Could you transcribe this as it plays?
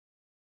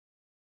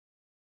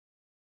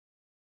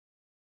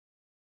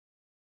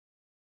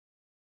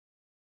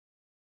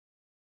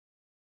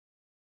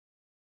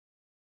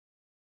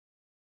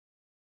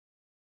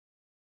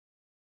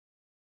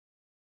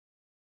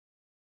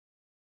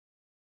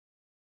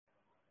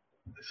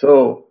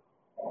So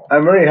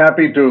I'm very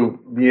happy to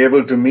be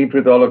able to meet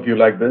with all of you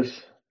like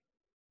this.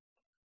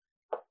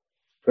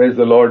 Praise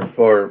the Lord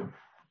for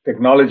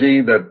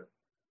technology that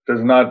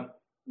does not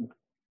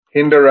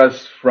hinder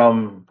us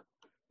from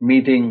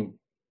meeting.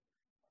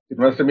 It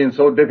must have been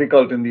so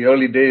difficult in the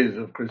early days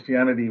of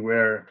Christianity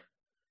where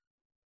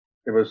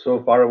it was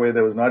so far away,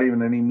 there was not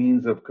even any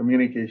means of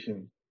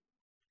communication.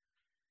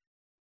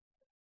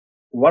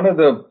 One of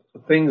the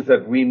things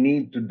that we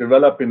need to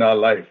develop in our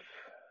life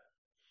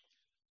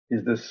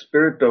is the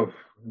spirit of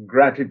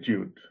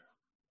gratitude,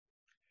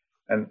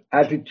 an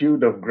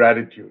attitude of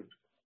gratitude.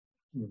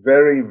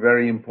 Very,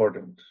 very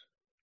important,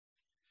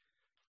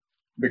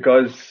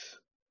 because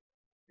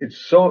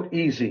it's so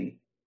easy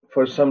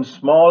for some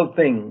small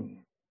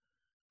thing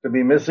to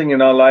be missing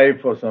in our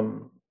life, or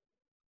some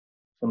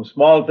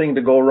small thing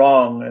to go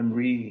wrong, and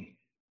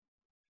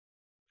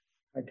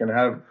I can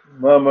have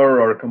murmur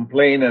or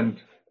complain, and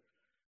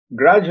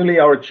gradually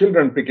our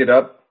children pick it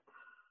up,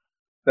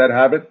 that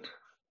habit,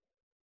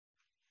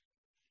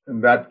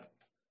 and that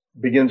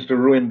begins to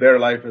ruin their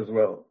life as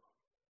well.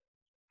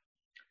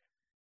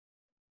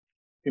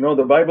 You know,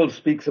 the Bible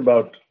speaks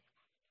about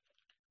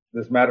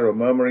this matter of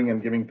murmuring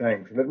and giving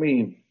thanks. Let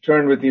me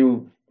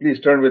please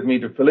turn with me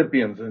to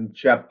Philippians in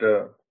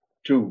chapter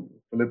 2,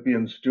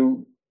 Philippians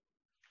 2.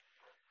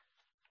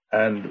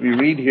 And we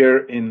read here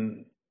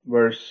in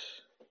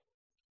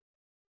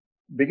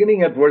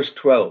beginning at verse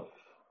 12.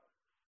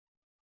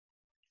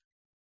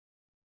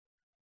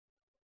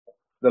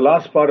 The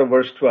last part of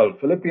verse 12,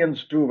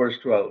 Philippians 2, verse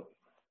 12.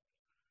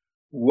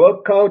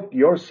 Work out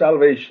your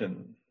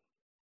salvation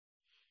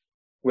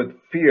with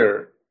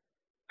fear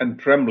and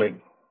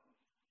trembling.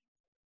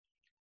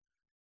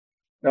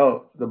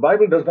 Now, the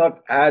Bible does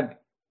not add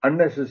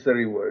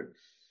unnecessary words.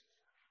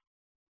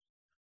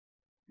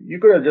 You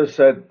could have just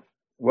said,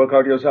 work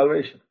out your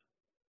salvation.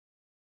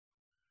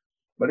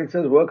 But it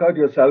says, work out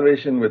your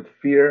salvation with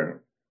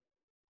fear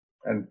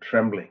and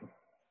trembling.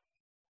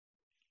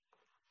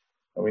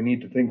 And we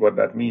need to think what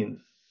that means.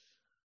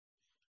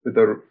 With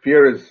the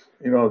fear is,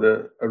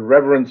 a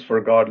reverence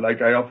for God.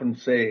 Like I often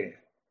say,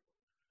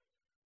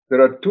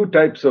 there are two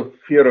types of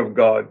fear of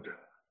God.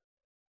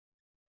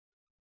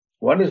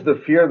 One is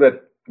the fear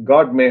that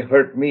God may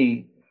hurt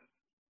me.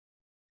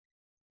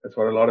 That's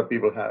what a lot of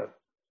people have.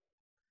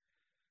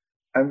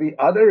 And the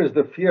other is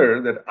the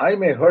fear that I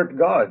may hurt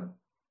God.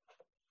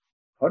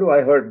 How do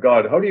I hurt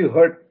God? How do you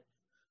hurt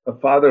a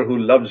father who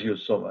loves you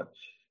so much?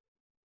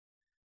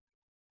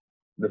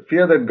 The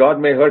fear that God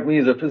may hurt me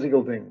is a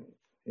physical thing.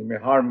 He may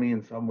harm me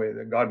in some way.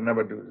 That God will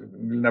never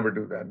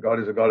do that.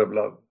 God is a God of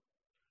love.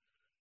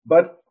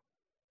 But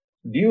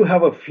do you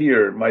have a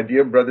fear, my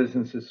dear brothers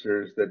and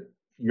sisters, that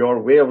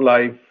your way of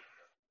life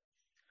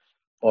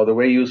or the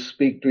way you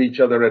speak to each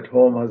other at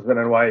home, husband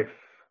and wife,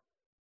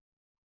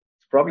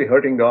 it's probably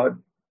hurting God?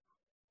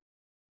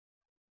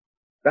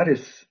 That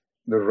is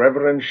the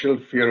reverential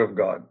fear of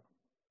God.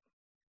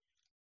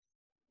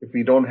 If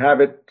we don't have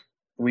it,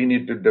 we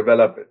need to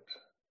develop it.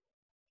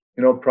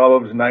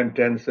 Proverbs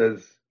 9:10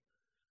 says,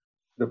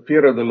 the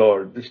fear of the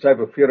Lord, this type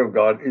of fear of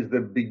God, is the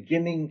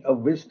beginning of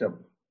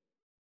wisdom.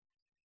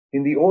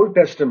 In the Old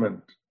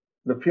Testament,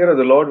 the fear of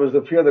the Lord was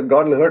the fear that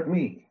God will hurt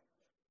me.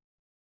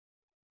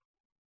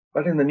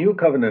 But in the New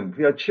Covenant,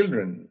 we are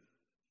children.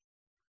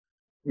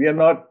 We are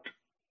not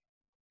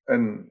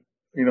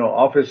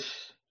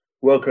office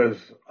workers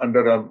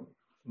under a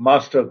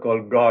master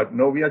called God.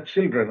 No, we are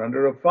children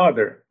under a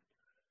Father.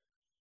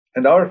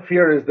 And our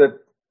fear is that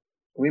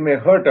we may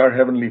hurt our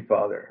Heavenly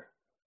Father.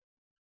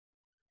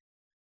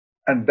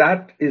 And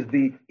that is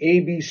the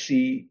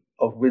ABC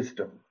of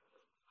wisdom.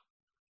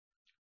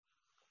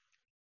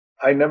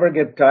 I never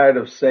get tired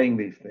of saying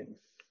these things.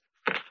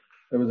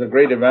 There was a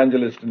great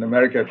evangelist in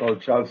America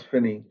called Charles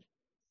Finney,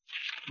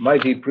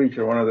 mighty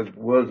preacher, one of the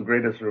world's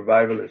greatest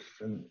revivalists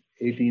in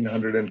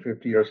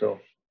 1850 or so.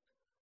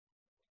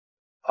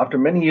 After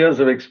many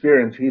years of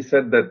experience, he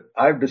said that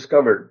I've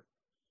discovered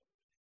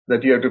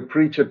that you have to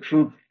preach a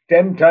truth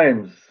 10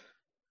 times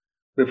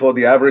before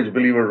the average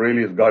believer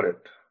really has got it.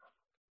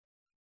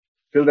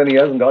 Till then, he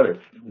hasn't got it.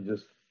 He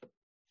just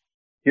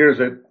hears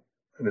it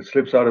and it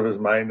slips out of his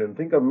mind. And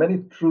think of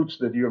many truths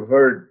that you have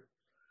heard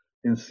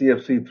in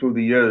CFC through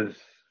the years.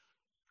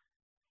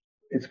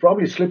 It's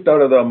probably slipped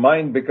out of our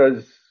mind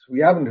because we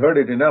haven't heard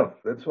it enough.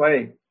 That's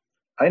why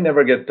I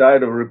never get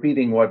tired of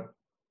repeating what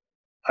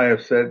I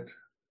have said.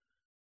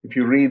 If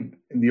you read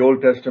in the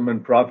Old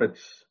Testament prophets,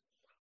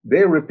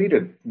 they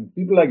repeated.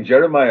 People like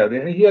Jeremiah,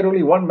 he had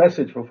only one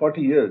message for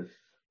 40 years.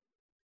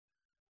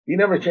 He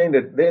never changed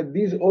it.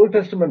 These Old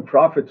Testament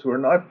prophets were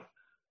not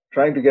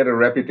trying to get a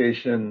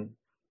reputation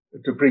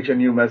to preach a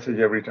new message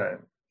every time.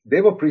 They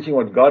were preaching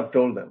what God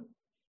told them.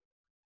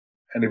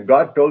 And if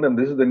God told them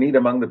this is the need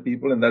among the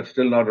people and that's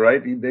still not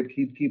right, they'd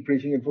keep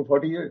preaching it for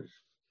 40 years.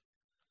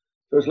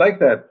 So it's like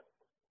that.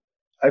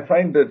 I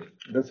find that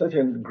there's such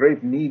a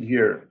great need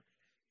here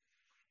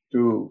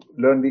to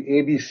learn the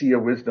ABC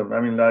of wisdom. I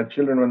mean, our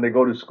children, when they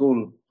go to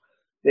school,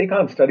 they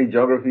can't study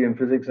geography and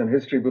physics and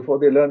history before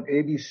they learn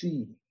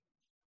ABC.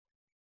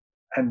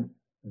 And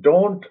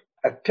don't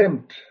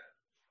attempt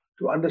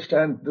to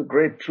understand the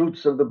great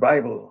truths of the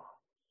Bible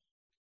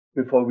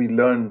before we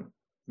learn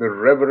the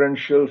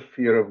reverential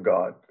fear of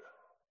God,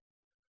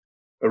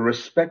 a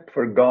respect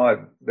for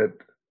God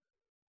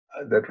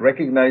that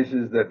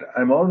recognizes that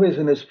I'm always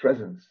in His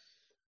presence.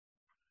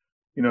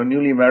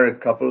 Newly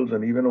married couples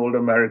and even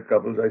older married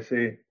couples, I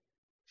say,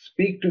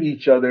 speak to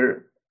each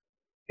other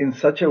in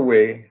such a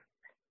way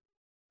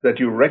that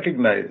you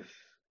recognize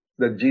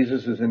that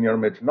Jesus is in your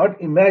midst.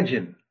 Not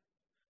imagine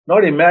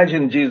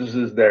Jesus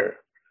is there.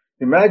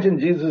 Imagine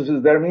Jesus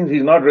is there means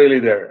He's not really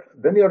there.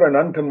 Then you're an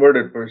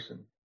unconverted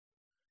person.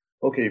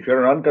 Okay, if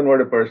you're an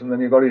unconverted person, then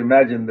you've got to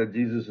imagine that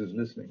Jesus is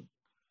listening.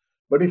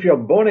 But if you're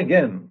born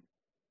again,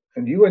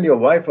 and you and your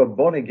wife are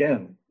born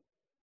again,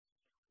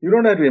 you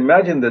don't have to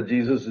imagine that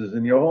Jesus is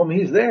in your home.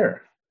 He's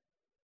there.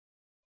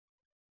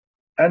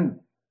 And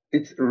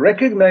it's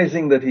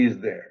recognizing that He's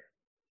there,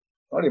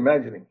 not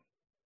imagining.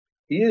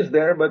 He is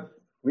there, but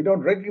we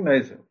don't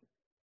recognize Him.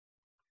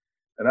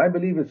 And I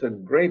believe it's a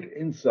great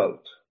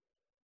insult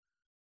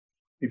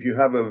if you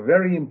have a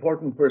very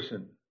important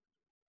person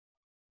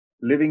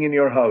living in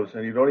your house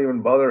and you don't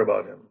even bother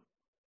about him.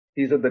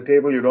 He's at the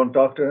table, you don't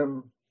talk to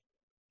him.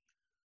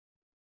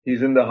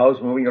 He's in the house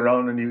moving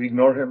around and you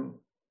ignore him.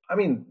 I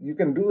mean, you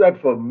can do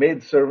that for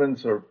maid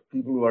servants or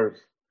people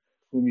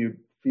whom you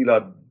feel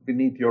are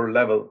beneath your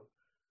level.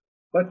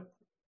 But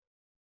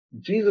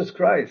Jesus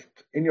Christ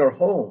in your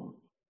home,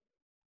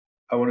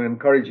 I want to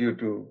encourage you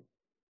to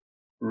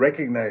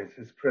recognize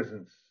His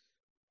presence.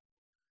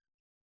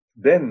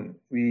 Then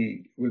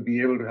we will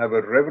be able to have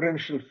a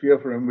reverential fear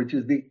for Him, which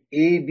is the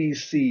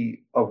ABC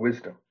of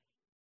wisdom.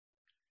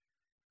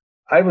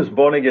 I was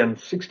born again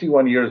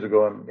 61 years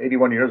ago. I'm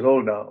 81 years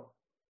old now.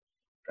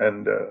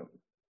 And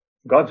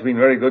God's been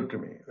very good to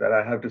me, that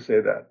I have to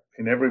say that,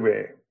 in every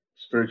way,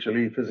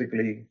 spiritually,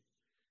 physically,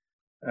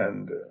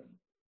 and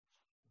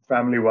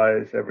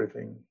family-wise,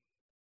 everything.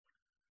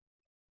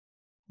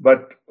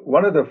 But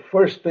one of the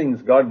first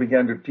things God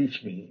began to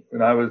teach me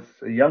when I was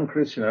a young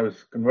Christian, I was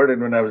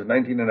converted when I was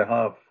 19 and a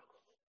half,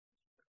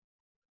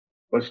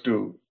 was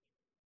to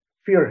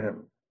fear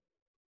Him,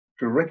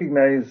 to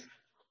recognize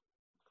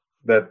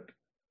that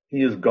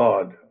He is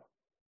God.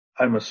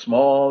 I'm a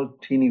small,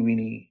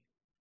 teeny-weeny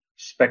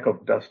speck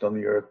of dust on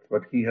the earth,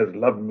 but He has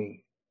loved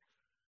me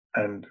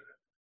and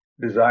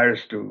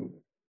desires to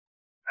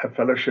have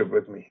fellowship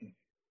with me.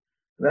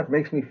 That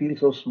makes me feel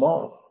so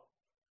small.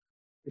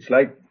 It's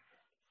like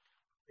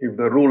if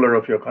the ruler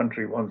of your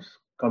country once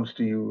comes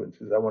to you and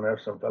says, I want to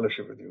have some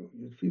fellowship with you,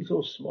 you feel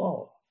so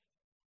small.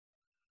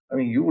 I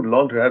mean, you would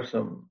long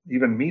to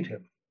even meet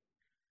him.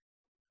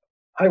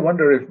 I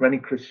wonder if many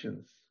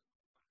Christians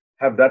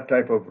have that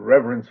type of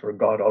reverence for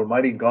God,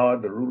 Almighty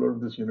God, the ruler of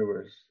this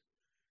universe,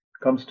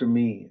 comes to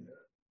me,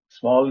 a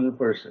small little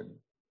person,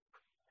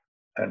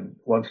 and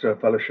wants to have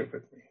fellowship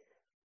with me.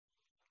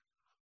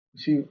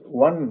 See,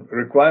 one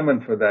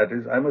requirement for that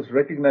is I must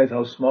recognize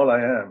how small I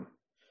am.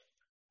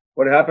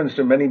 What happens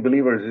to many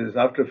believers is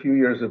after a few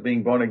years of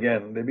being born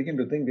again, they begin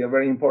to think they are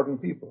very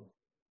important people.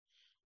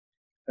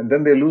 And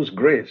then they lose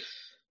grace.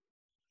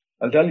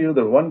 I'll tell you,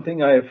 the one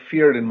thing I have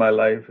feared in my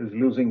life is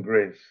losing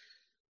grace.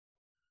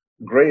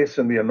 Grace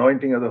and the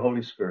anointing of the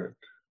Holy Spirit.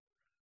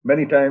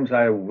 Many times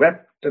I have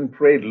wept and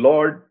prayed,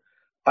 Lord,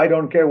 I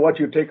don't care what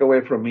you take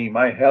away from me,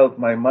 my health,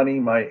 my money,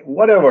 my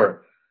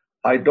whatever.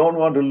 I don't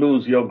want to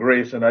lose your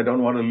grace and I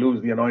don't want to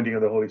lose the anointing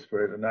of the Holy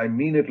Spirit. And I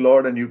mean it,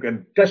 Lord, and you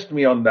can test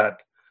me on that.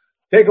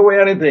 Take away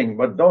anything,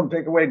 but don't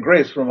take away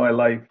grace from my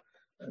life.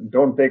 And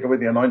don't take away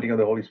the anointing of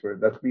the Holy Spirit.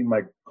 That's been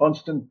my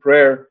constant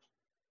prayer.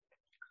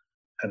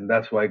 And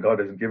that's why God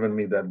has given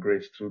me that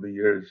grace through the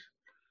years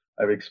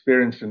I've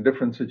experienced in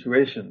different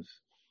situations.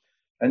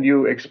 And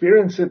you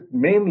experience it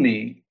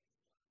mainly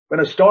when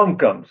a storm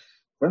comes.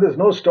 When there's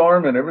no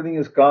storm and everything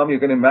is calm, you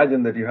can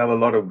imagine that you have a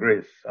lot of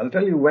grace. I'll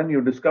tell you when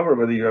you discover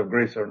whether you have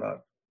grace or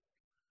not.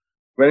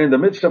 When in the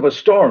midst of a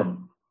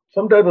storm,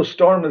 some type of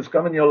storm has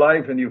come in your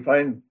life and you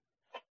find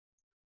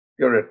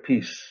you're at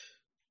peace.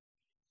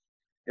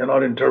 You're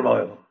not in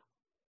turmoil.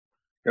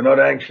 You're not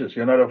anxious.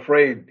 You're not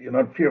afraid. You're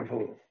not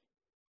fearful.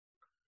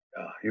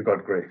 You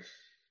got grace.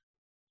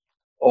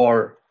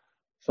 Or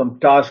some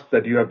task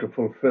that you have to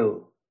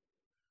fulfill,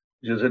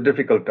 which is a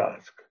difficult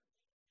task.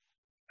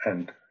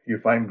 And you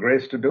find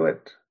grace to do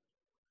it.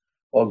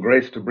 Or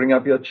grace to bring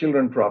up your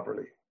children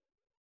properly.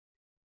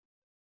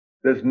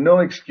 There's no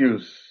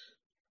excuse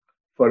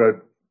for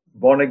a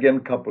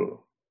born-again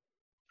couple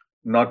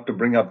not to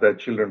bring up their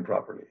children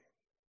properly.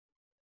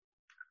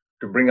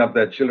 To bring up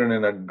their children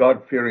in a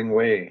God-fearing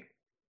way.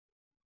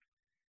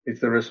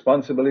 It's the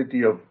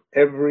responsibility of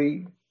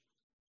every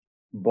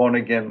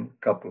born-again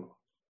couple.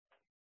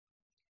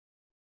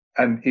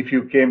 And if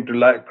you came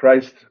to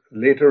Christ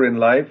later in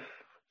life,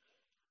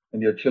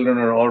 and your children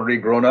are already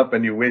grown up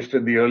and you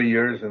wasted the early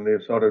years and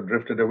they've sort of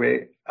drifted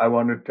away, I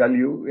want to tell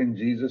you in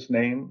Jesus'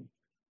 name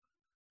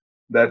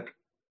that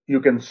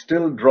you can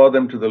still draw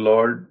them to the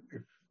Lord.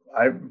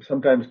 I've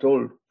sometimes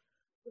told,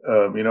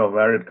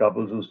 married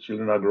couples whose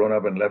children are grown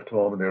up and left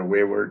home, they're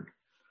wayward.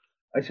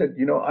 I said,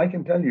 I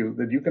can tell you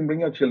that you can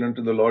bring your children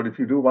to the Lord if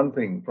you do one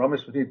thing.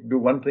 Promise me to do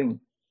one thing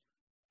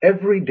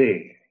every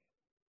day.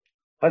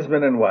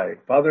 Husband and wife,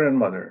 father and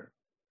mother,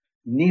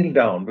 kneel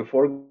down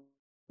before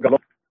God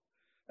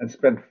and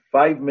spend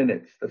 5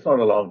 minutes. That's not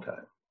a long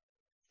time.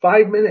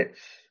 5 minutes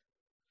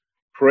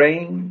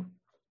praying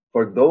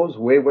for those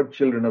wayward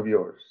children of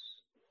yours.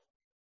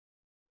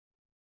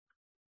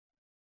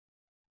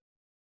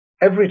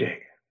 Every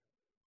day.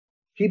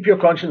 Keep your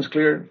conscience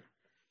clear.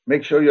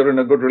 Make sure you're in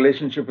a good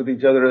relationship with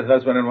each other as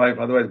husband and wife.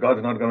 Otherwise,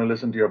 God's not going to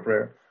listen to your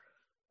prayer.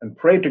 And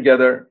pray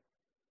together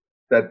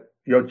that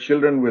your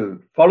children will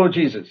follow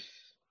Jesus.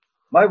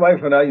 My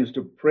wife and I used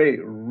to pray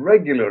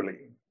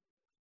regularly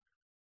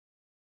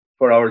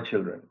for our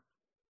children.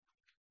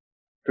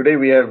 Today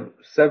we have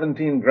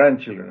 17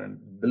 grandchildren,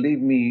 and believe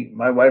me,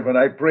 my wife and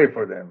I pray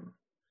for them.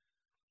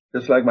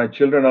 Just like my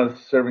children are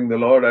serving the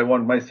Lord, I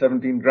want my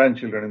 17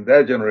 grandchildren in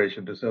their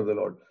generation to serve the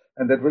Lord.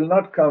 And that will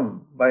not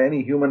come by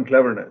any human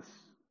cleverness.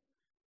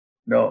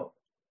 No.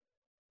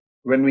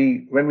 When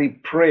we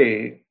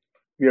pray,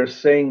 we are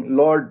saying,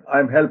 Lord,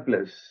 I'm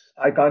helpless.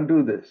 I can't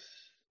do this.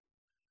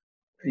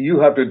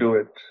 You have to do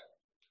it.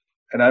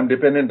 And I'm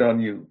dependent on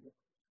you.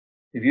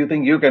 If you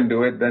think you can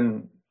do it,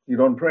 then you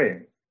don't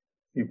pray.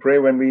 We pray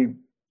when we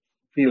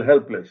feel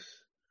helpless.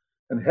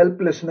 And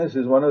helplessness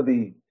is one of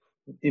the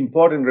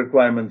important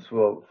requirements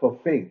for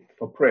faith,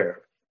 for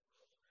prayer.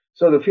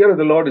 So the fear of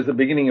the Lord is the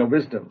beginning of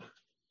wisdom.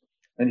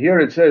 And here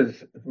it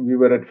says, we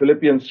were at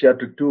Philippians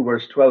chapter 2,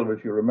 verse 12,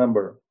 if you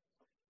remember.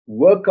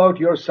 Work out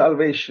your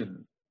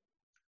salvation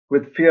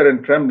with fear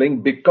and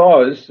trembling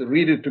because,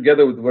 read it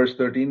together with verse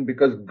 13,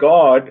 because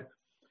God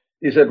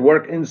is at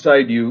work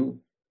inside you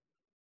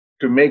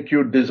to make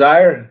you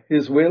desire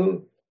His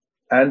will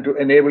and to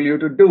enable you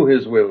to do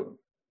His will.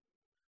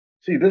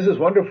 See, this is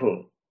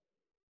wonderful.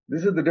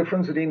 This is the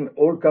difference between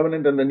Old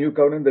Covenant and the New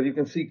Covenant that you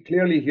can see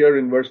clearly here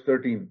in verse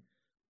 13.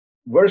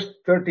 Verse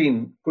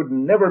 13 could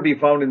never be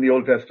found in the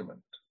Old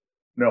Testament.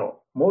 No,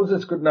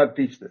 Moses could not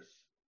teach this,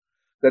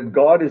 that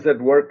God is at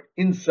work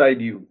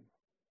inside you.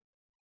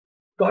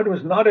 God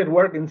was not at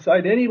work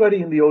inside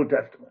anybody in the Old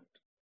Testament.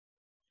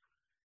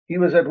 He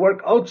was at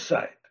work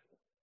outside.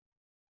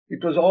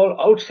 It was all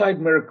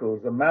outside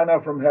miracles, the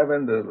manna from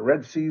heaven, the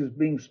Red Seas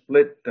being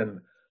split,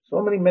 and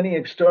so many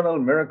external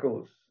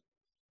miracles.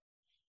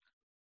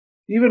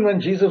 Even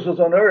when Jesus was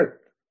on earth,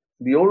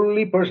 the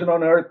only person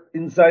on earth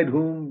inside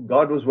whom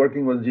God was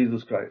working was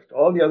Jesus Christ.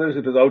 All the others,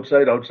 it was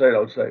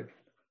outside.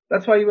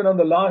 That's why even on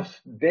the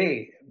last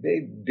day,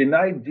 they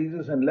denied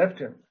Jesus and left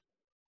him.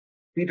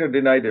 Peter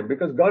denied him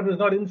because God was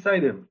not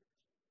inside him.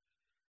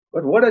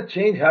 But what a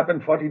change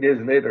happened 40 days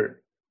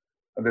later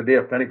on the day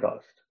of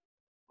Pentecost,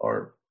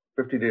 or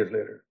 50 days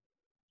later.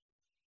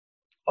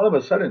 All of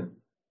a sudden,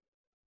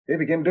 they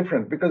became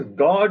different because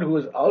God, who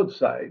was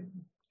outside,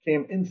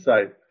 came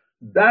inside.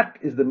 That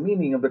is the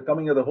meaning of the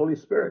coming of the Holy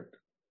Spirit.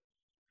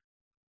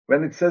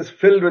 When it says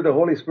filled with the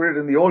Holy Spirit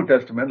in the Old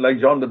Testament, like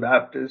John the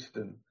Baptist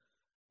and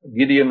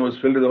Gideon was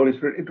filled with the Holy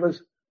Spirit, it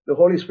was the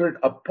Holy Spirit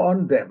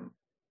upon them.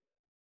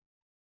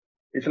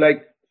 It's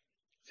like,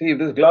 see, if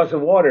this glass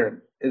of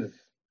water is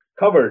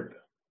covered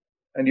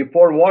and you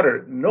pour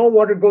water, no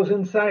water goes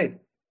inside.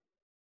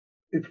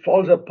 It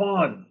falls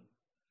upon.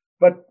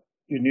 But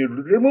when you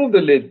remove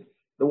the lid,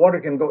 the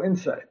water can go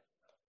inside.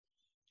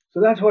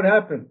 So that's what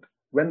happened.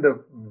 When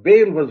the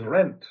veil was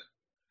rent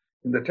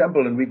in the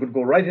temple and we could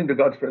go right into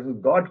God's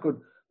presence,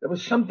 there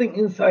was something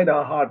inside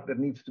our heart that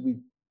needs to be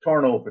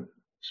torn open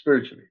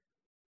spiritually.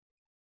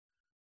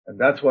 And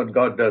that's what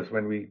God does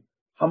when we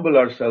humble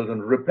ourselves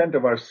and repent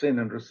of our sin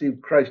and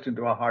receive Christ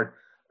into our heart.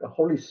 The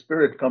Holy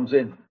Spirit comes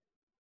in.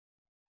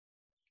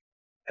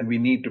 And we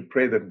need to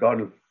pray that God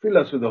will fill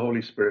us with the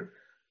Holy Spirit.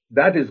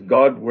 That is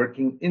God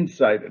working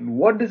inside. And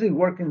what does He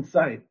work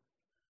inside?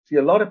 See,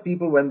 a lot of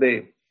people, when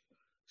they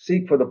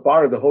seek for the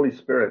power of the Holy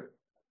Spirit,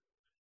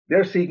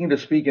 they're seeking to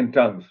speak in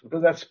tongues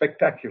because that's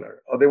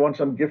spectacular, or they want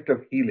some gift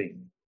of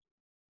healing.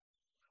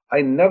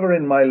 I never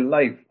in my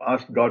life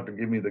asked God to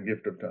give me the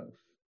gift of tongues.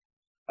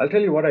 I'll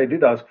tell you what I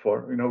did ask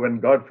for. When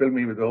God filled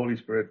me with the Holy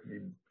Spirit, He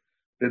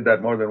did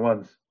that more than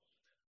once.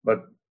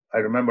 But I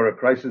remember a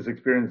crisis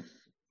experience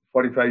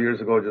 45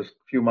 years ago, just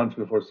a few months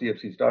before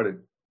CFC started.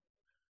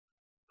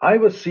 I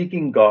was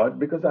seeking God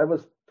because I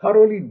was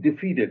thoroughly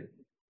defeated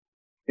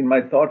in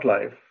my thought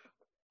life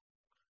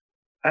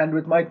and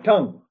with my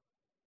tongue.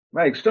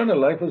 My external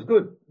life was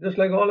good. Just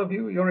like all of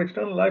you, your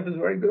external life is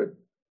very good.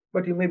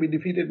 But you may be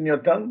defeated in your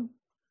tongue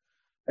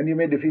and you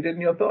may be defeated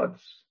in your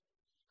thoughts.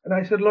 And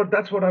I said, Lord,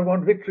 that's what I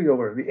want victory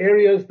over. The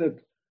areas that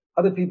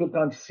other people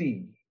can't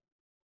see.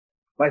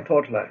 My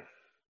thought life.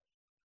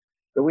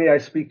 The way I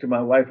speak to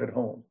my wife at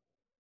home.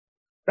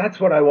 That's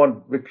what I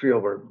want victory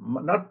over.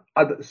 Not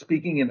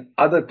speaking in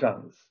other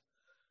tongues,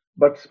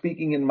 but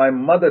speaking in my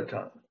mother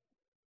tongue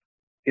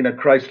in a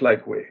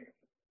Christ-like way.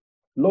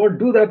 Lord,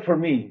 do that for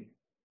me.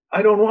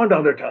 I don't want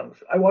other tongues.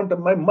 I want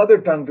my mother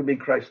tongue to be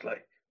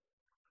Christ-like.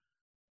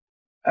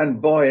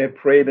 And boy, I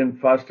prayed and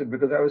fasted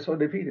because I was so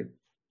defeated,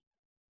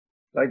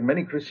 like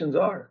many Christians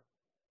are.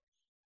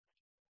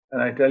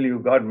 And I tell you,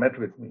 God met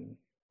with me.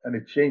 and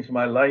it changed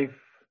my life.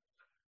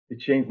 It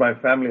changed my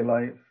family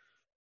life.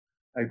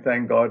 I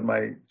thank God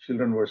my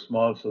children were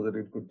small so that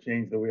it could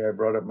change the way I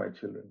brought up my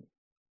children.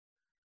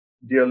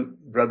 Dear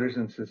brothers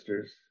and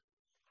sisters,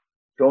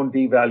 don't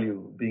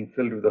devalue being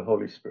filled with the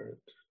Holy Spirit.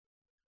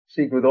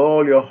 Seek with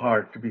all your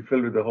heart to be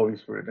filled with the Holy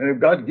Spirit. And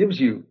if God gives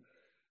you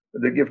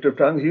the gift of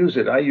tongues, use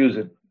it. I use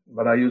it,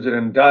 but I use it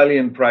entirely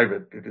in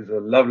private. It is a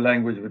love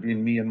language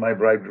between me and my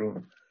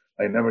bridegroom.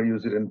 I never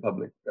use it in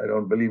public. I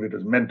don't believe it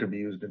is meant to be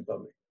used in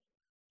public.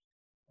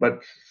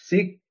 But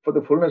seek for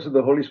the fullness of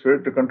the Holy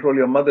Spirit to control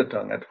your mother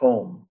tongue at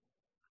home,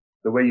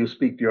 the way you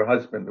speak to your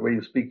husband, the way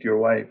you speak to your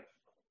wife,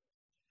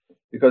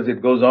 because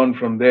it goes on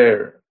from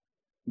there.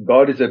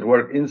 God is at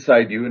work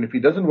inside you, and if He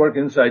doesn't work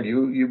inside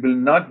you, you will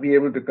not be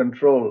able to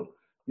control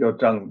your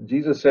tongue.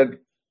 Jesus said,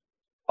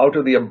 out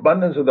of the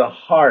abundance of the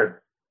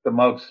heart, the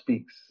mouth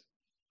speaks.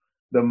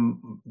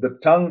 The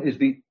tongue is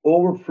the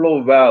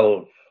overflow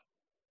valve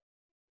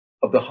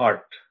of the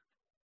heart.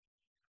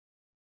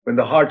 When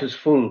the heart is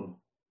full,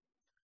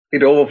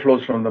 it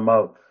overflows from the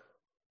mouth.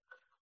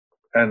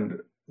 And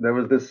there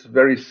was this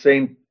very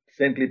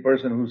saintly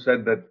person who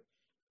said that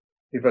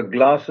if a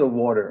glass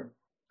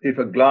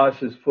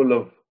is full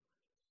of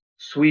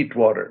sweet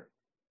water,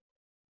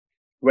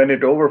 when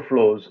it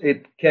overflows,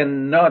 it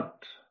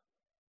cannot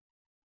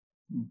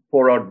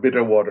pour out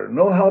bitter water.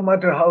 No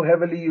matter how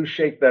heavily you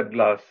shake that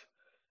glass,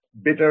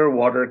 bitter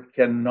water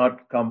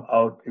cannot come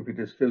out if it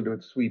is filled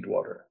with sweet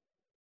water.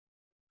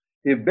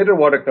 If bitter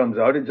water comes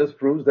out, it just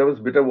proves there was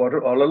bitter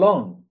water all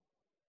along.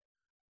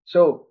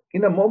 So,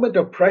 in a moment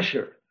of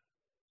pressure,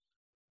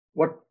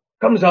 what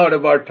comes out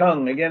of our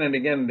tongue again and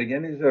again and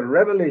again is a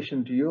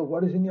revelation to you of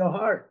what is in your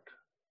heart.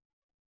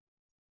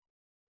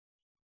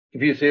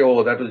 If you say,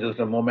 oh, that was just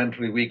a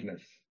momentary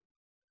weakness,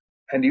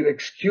 and you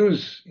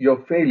excuse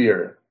your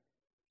failure,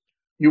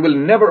 you will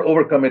never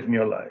overcome it in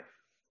your life.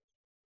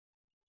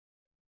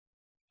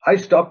 I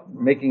stopped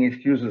making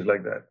excuses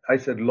like that. I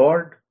said,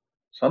 Lord,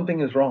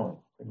 something is wrong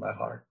in my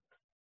heart.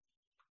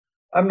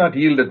 I'm not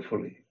yielded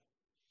fully.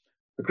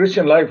 The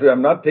Christian life, I've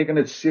not taken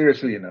it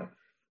seriously enough.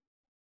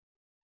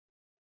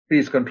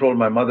 Please control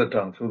my mother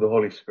tongue through the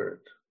Holy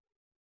Spirit.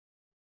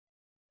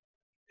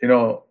 You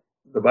know,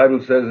 the Bible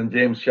says in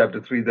James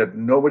chapter 3 that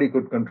nobody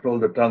could control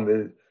the tongue.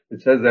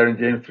 It says there in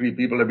James 3,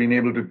 people have been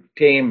able to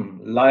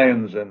tame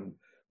lions and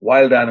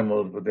wild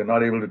animals, but they're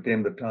not able to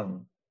tame the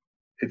tongue.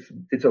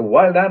 It's a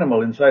wild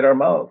animal inside our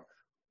mouth.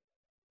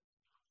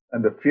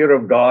 And the fear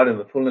of God and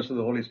the fullness of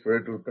the Holy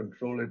Spirit will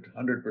control it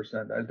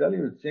 100%. I'll tell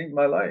you, it's changed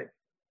my life.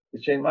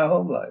 It's changed my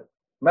home life.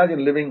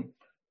 Imagine living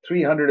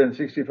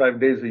 365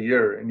 days a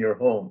year in your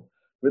home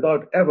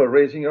without ever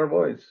raising your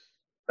voice.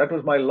 That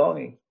was my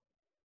longing.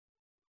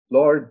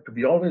 Lord, to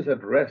be always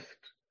at rest,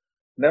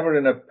 never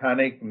in a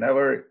panic,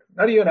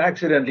 not even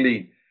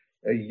accidentally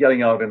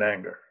yelling out in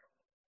anger.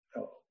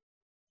 No.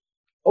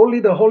 Only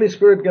the Holy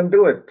Spirit can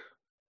do it.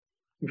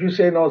 If you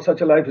say, no,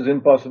 such a life is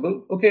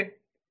impossible, okay.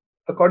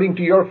 According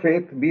to your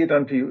faith, be it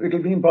unto you. It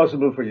will be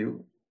impossible for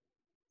you.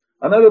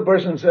 Another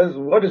person says,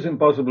 what is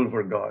impossible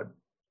for God?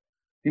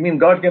 You mean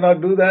God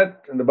cannot do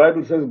that? And the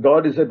Bible says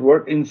God is at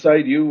work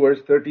inside you, verse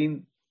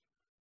 13,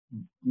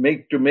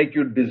 to make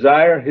you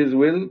desire His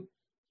will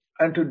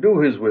and to do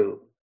His will.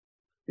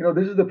 You know,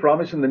 this is the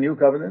promise in the new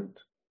covenant,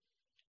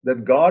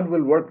 that God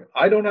will work.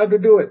 I don't have to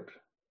do it.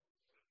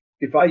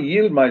 If I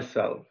yield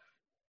myself,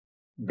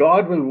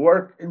 God will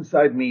work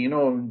inside me. You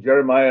know, in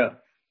Jeremiah,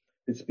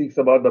 it speaks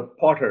about the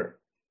potter.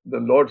 The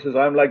Lord says,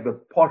 I'm like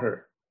the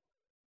potter.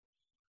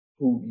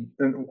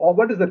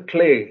 What does the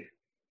clay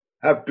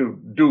have to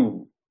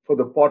do for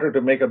the potter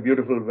to make a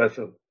beautiful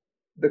vessel?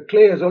 The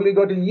clay has only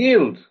got to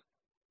yield.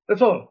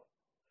 That's all.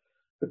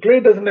 The clay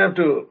doesn't have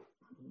to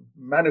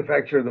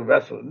manufacture the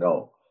vessel.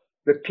 No.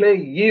 The clay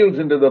yields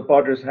into the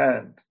potter's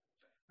hand.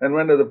 And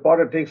when the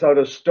potter takes out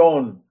a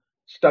stone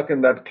stuck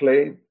in that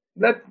clay,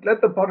 let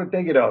the potter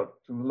take it out.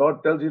 So the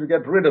Lord tells you to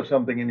get rid of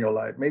something in your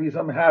life, maybe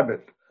some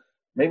habit,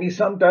 maybe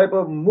some type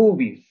of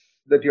movies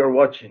that you're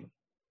watching,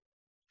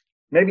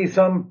 maybe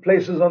some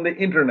places on the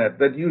internet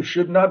that you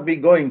should not be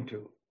going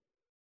to.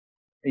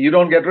 You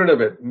don't get rid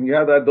of it, and you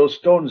have those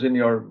stones in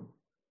your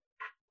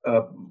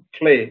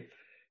clay.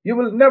 You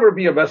will never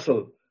be a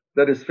vessel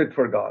that is fit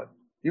for God.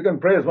 You can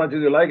pray as much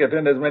as you like,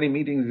 attend as many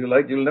meetings as you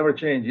like. You'll never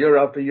change. Year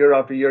after year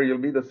after year, you'll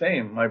be the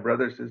same, my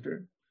brother,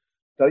 sister.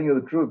 Telling you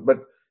the truth.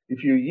 But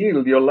if you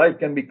yield, your life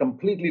can be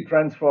completely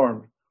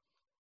transformed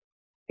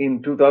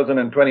in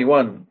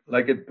 2021,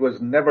 like it was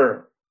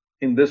never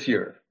in this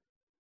year.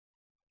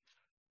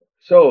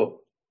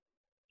 So,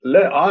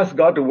 ask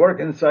God to work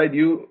inside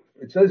you.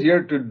 It says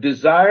here to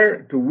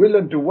desire, to will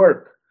and to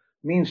work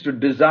means to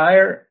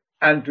desire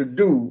and to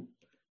do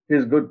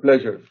His good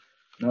pleasure.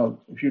 Now,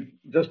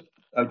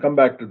 I'll come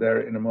back to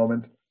there in a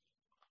moment.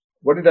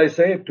 What did I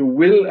say? To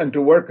will and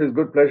to work His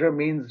good pleasure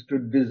means to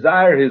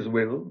desire His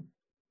will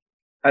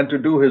and to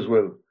do His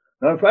will.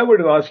 Now, if I were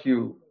to ask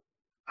you,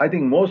 I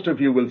think most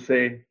of you will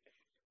say,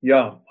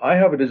 yeah, I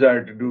have a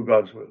desire to do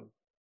God's will.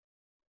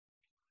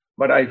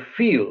 But I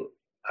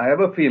have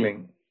a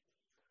feeling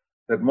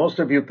that most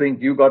of you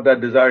think you got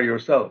that desire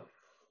yourself,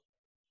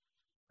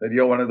 that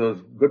you're one of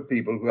those good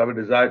people who have a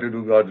desire to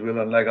do God's will,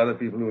 unlike other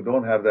people who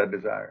don't have that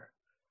desire.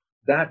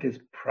 That is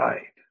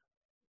pride.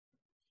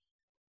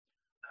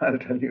 I'll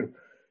tell you,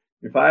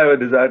 if I have a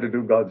desire to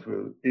do God's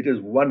will, it is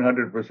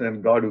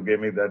 100% God who gave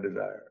me that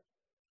desire.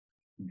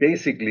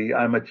 Basically,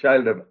 I'm a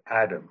child of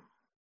Adam.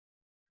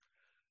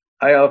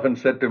 I often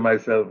said to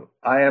myself,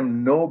 I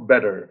am no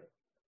better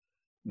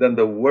than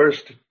the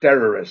worst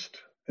terrorist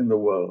in the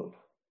world.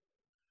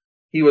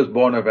 He was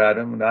born of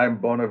Adam and I'm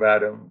born of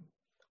Adam.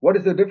 What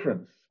is the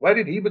difference? Why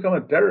did he become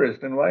a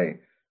terrorist and why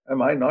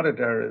am I not a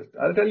terrorist?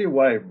 I'll tell you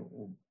why.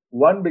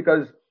 One,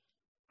 because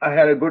I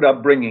had a good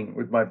upbringing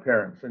with my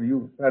parents and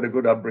you had a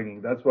good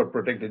upbringing. That's what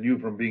protected you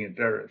from being a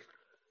terrorist.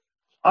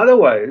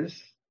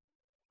 Otherwise,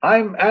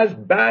 I'm as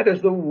bad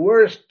as the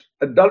worst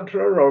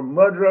adulterer or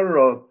murderer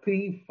or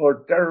thief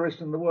or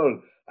terrorist in the world.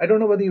 I don't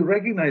know whether you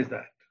recognize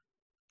that.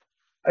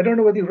 I don't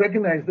know whether you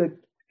recognize that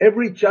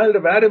every child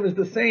of Adam is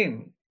the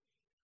same.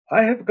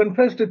 I have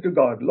confessed it to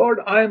God. Lord,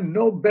 I am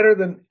no better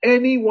than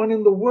anyone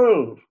in the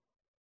world.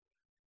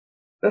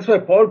 That's why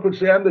Paul could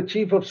say, I'm the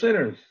chief of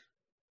sinners.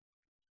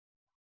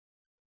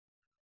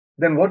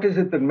 Then what is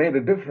it that made a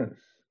difference?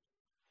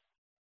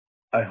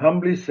 I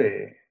humbly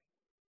say,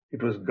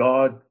 it was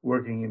God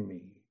working in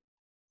me.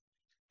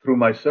 Through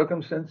my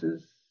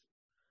circumstances,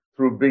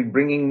 through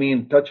bringing me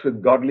in touch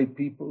with godly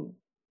people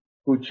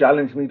who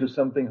challenged me to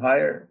something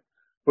higher,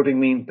 putting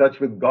me in touch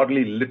with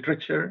godly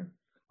literature,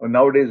 or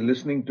nowadays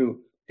listening to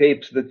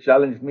tapes that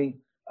challenged me.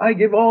 I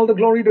give all the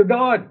glory to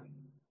God.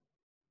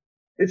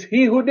 It's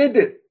He who did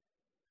it.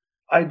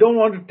 I don't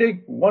want to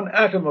take one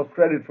atom of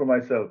credit for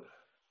myself.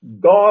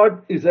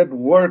 God is at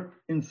work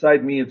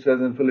inside me, it says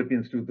in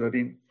Philippians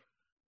 2:13.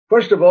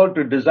 First of all,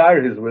 to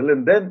desire His will,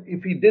 and then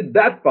if He did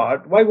that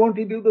part, why won't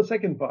He do the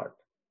second part?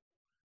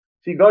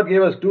 See, God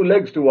gave us two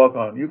legs to walk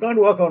on. You can't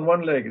walk on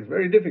one leg. It's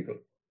very difficult.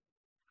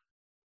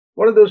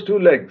 What are those two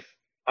legs?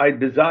 I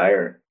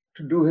desire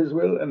to do His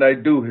will and I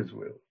do His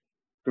will.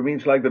 To me,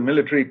 it's like the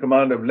military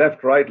command of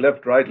left, right,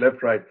 left, right,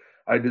 left, right.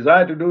 I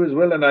desire to do His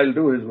will and I'll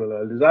do His will.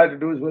 I'll desire to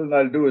do His will and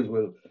I'll do His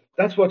will.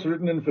 That's what's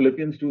written in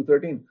Philippians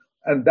 2:13.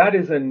 And that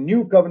is a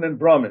new covenant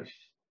promise.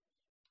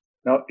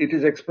 Now, it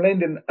is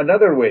explained in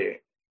another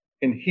way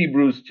in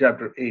Hebrews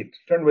chapter 8.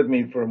 Turn with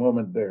me for a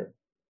moment there.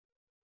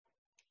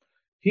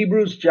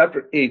 Hebrews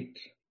chapter 8.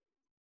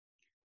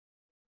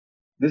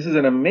 This is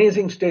an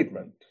amazing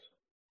statement.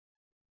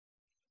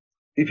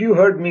 If you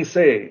heard me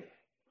say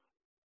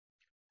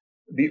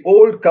the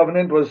old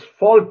covenant was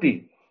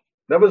faulty,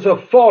 there was a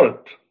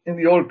fault in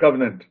the old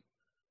covenant,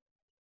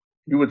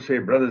 you would say,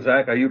 Brother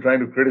Zach, are you trying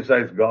to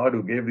criticize God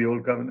who gave the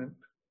old covenant?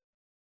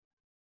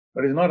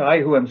 But it's not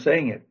I who am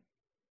saying it.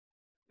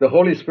 The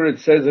Holy Spirit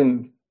says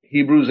in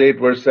Hebrews 8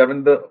 verse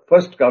 7, the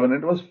first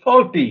covenant was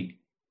faulty.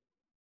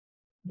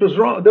 It was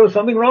wrong. There was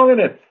something wrong in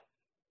it.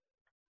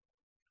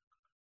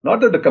 Not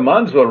that the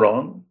commands were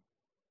wrong.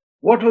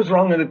 What was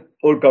wrong in the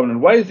old covenant?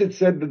 Why is it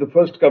said that the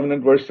first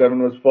covenant, verse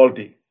 7, was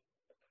faulty?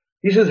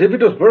 He says, if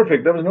it was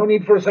perfect, there was no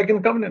need for a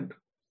second covenant.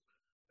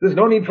 There's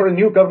no need for a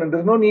new covenant.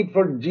 There's no need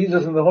for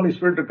Jesus and the Holy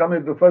Spirit to come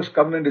if the first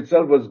covenant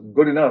itself was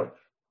good enough.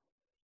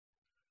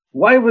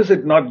 Why was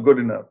it not good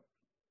enough?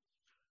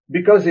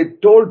 Because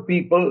it told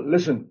people,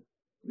 listen,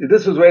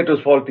 this is where it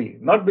was faulty.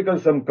 Not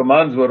because some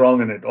commands were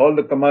wrong in it. All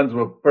the commands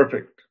were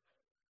perfect.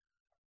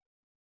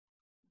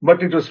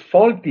 But it was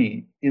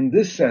faulty in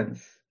this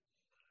sense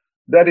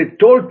that it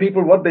told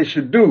people what they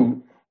should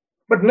do,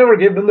 but never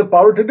gave them the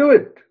power to do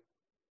it.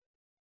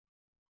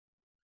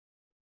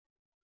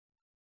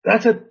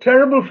 That's a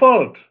terrible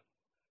fault.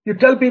 You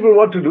tell people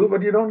what to do,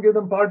 but you don't give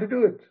them power to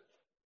do it.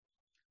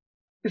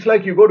 It's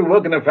like you go to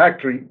work in a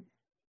factory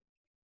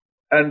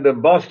and the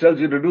boss tells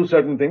you to do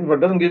certain things,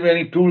 but doesn't give you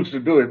any tools to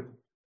do it.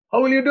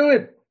 How will you do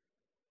it?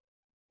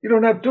 You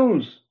don't have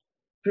tools.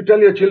 If you tell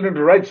your children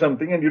to write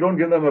something and you don't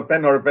give them a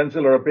pen or a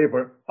pencil or a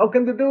paper, how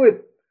can they do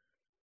it?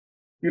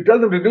 You tell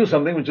them to do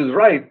something which is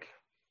right,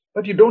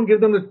 but you don't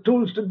give them the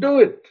tools to do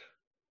it.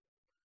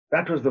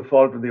 That was the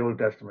fault of the Old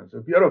Testament. So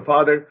if you're a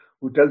father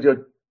who tells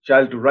your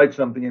child to write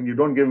something and you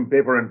don't give him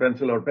paper and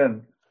pencil or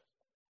pen,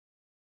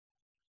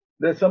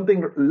 there's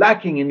something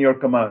lacking in your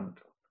command.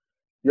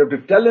 You have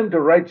to tell him to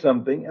write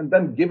something and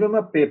then give him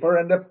a paper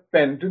and a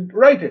pen to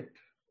write it.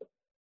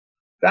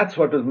 That's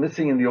what was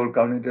missing in the Old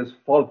Covenant. It is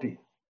faulty.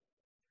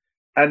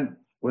 And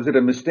was it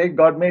a mistake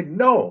God made?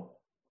 No.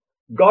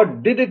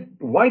 God did it.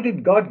 Why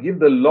did God give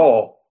the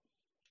law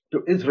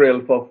to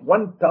Israel for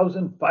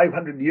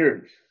 1,500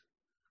 years?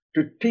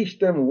 To teach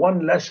them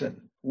one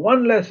lesson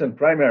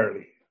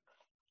primarily.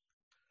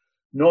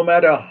 No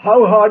matter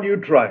how hard you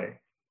try,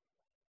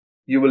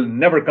 you will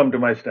never come to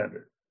my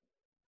standard.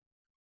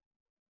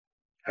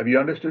 Have you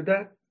understood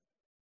that?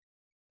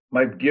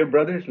 My dear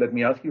brothers, let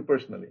me ask you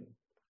personally.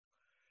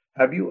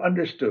 Have you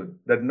understood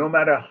that no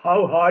matter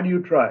how hard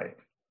you try,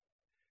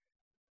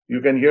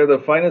 you can hear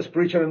the finest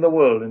preacher in the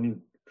world and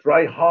you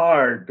try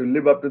hard to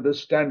live up to the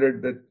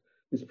standard that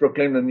is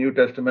proclaimed in the New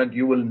Testament,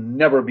 you will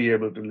never be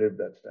able to live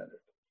that standard.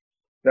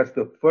 That's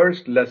the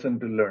first lesson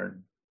to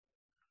learn.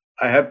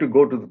 I have to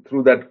go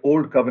through that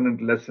old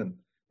covenant lesson.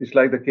 It's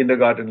like the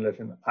kindergarten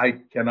lesson. I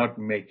cannot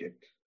make it.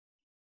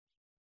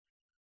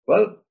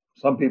 Well,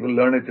 some people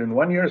learn it in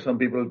 1 year. Some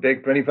people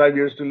take 25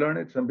 years to learn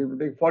it. Some people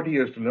take 40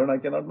 years to learn. I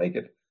cannot make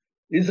it.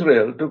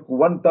 Israel took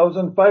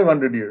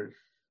 1,500 years.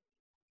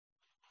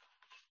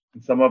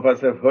 And some of us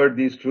have heard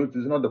these truths.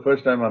 This is not the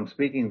first time I'm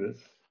speaking this.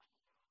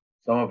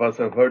 Some of us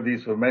have heard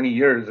these for many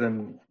years,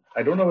 and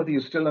I don't know whether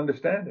you still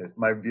understand it,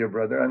 my dear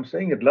brother. I'm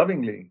saying it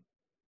lovingly.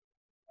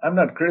 I'm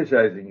not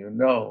criticizing you.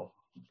 No.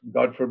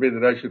 God forbid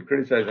that I should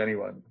criticize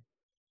anyone.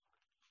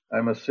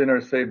 I'm a sinner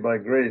saved by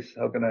grace.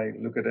 How can I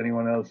look at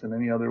anyone else in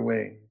any other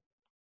way?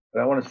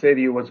 But I want to say to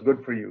you what's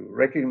good for you.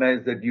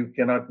 Recognize that you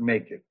cannot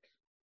make it.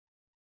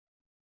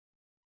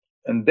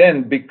 And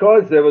then,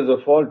 because there was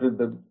a fault with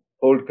the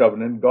old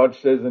covenant, God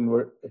says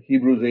in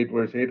Hebrews 8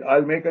 verse 8,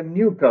 I'll make a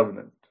new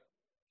covenant.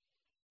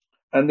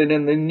 And then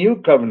in the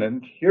new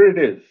covenant, here it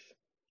is.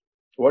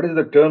 What is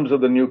the terms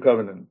of the new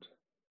covenant?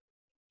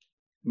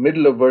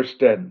 Middle of verse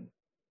 10.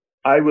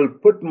 I will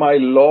put my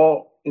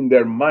law in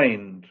their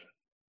mind,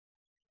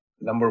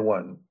 number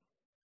 1,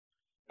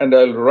 and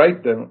I'll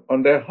write them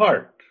on their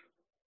heart.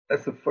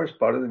 That's the first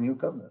part of the new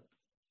covenant.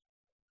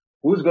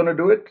 Who's going to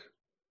do it?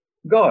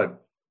 God.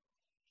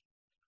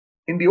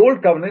 In the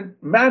old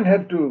covenant, man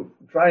had to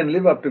try and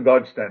live up to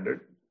God's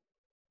standard,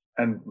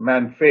 and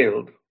man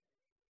failed.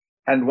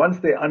 And once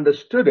they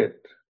understood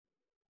it,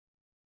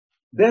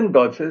 then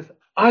God says,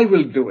 I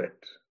will do it.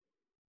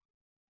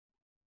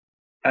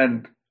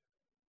 And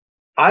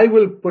I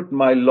will put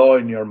my law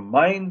in your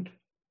mind,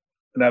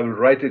 and I will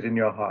write it in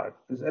your heart.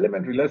 These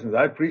elementary lessons.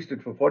 I've preached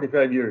it for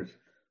 45 years,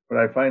 but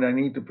I find I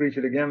need to preach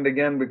it again and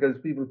again because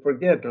people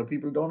forget or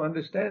people don't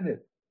understand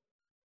it.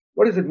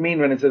 What does it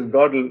mean when it says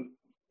God will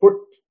put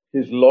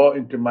his law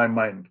into my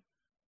mind?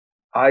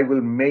 I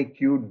will make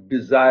you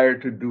desire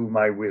to do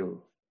my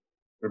will.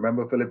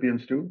 Remember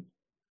Philippians 2?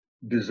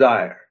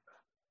 Desire.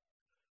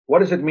 What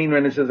does it mean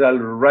when it says I'll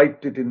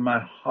write it in my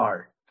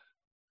heart?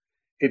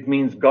 It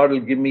means God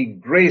will give me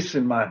grace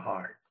in my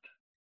heart.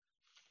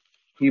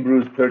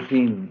 Hebrews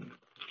 13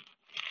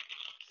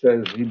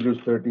 says, Hebrews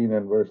 13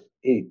 and verse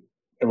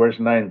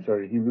 9,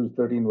 Hebrews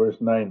 13 verse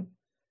 9,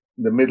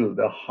 in the middle,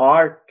 the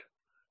heart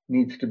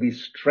needs to be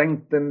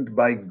strengthened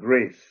by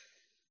grace.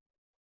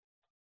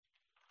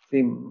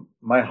 See,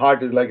 my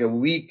heart is like a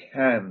weak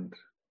hand,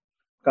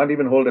 can't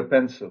even hold a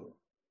pencil.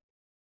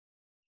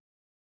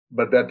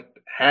 But that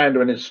hand,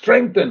 when it's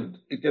strengthened,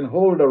 it can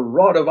hold a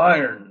rod of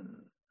iron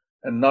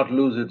and not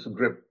lose its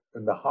grip.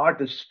 When the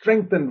heart is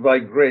strengthened by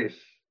grace,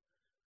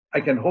 I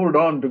can hold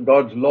on to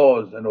God's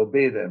laws and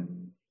obey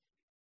them.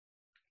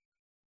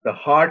 The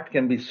heart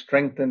can be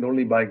strengthened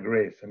only by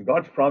grace. And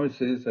God's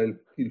promise is,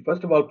 He'll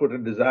first of all put a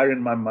desire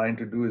in my mind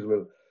to do His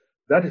will.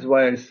 That is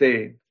why I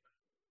say,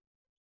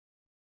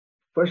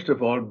 first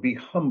of all, be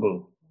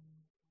humble.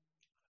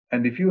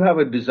 And if you have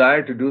a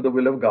desire to do the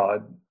will of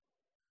God,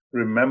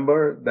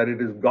 remember that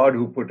it is God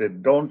who put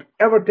it. Don't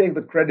ever take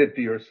the credit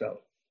to yourself.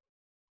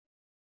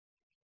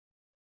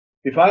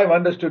 If I have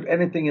understood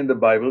anything in the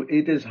Bible,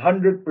 it is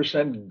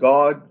 100%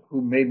 God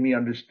who made me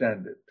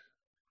understand it.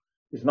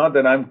 It's not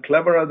that I'm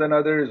cleverer than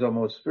others or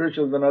more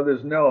spiritual than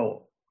others.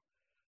 No.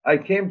 I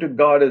came to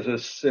God as a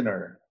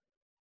sinner.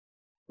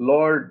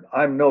 Lord,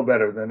 I'm no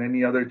better than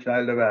any other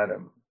child of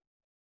Adam.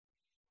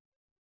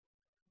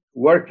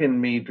 Work in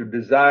me to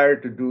desire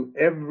to do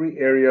every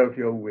area of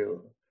your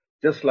will,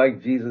 just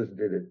like Jesus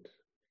did it.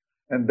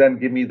 And then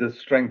give me the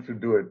strength to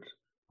do it.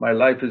 My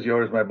life is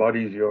yours, my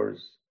body is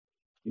yours.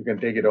 You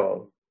can take it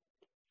all.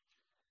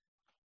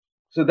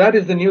 So that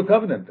is the new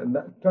covenant. And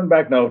turn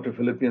back now to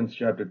Philippians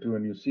chapter 2,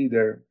 and you see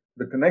there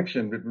the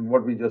connection between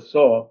what we just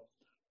saw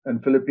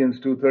and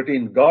Philippians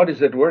 2:13. God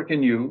is at work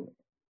in you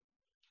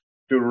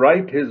to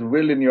write his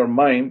will in your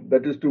mind,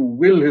 that is to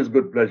will his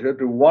good pleasure,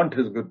 to want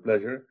his good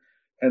pleasure,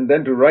 and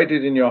then to write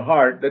it in your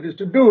heart, that is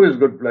to do his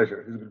good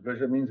pleasure. His good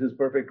pleasure means his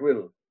perfect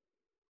will.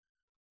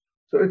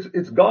 So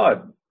it's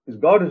God. It's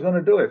God who's going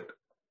to do it.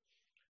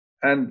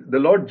 And the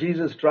Lord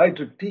Jesus tried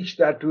to teach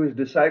that to his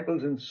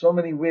disciples in so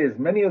many ways.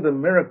 Many of the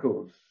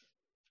miracles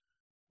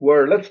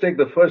were, let's take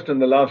the first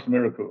and the last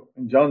miracle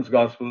in John's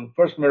Gospel.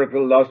 First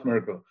miracle, last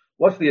miracle.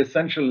 What's the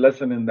essential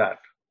lesson in that?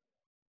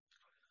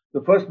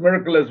 The first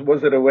miracle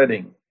was at a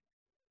wedding,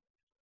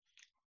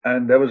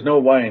 and there was no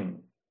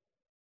wine.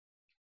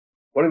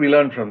 What do we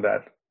learn from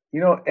that?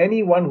 You know,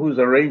 anyone who's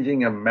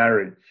arranging a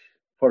marriage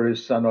for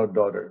his son or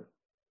daughter,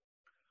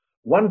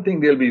 one thing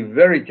they'll be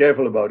very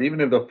careful about,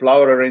 even if the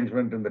flower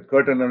arrangement and the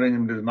curtain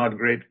arrangement is not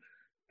great,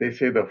 they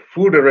say the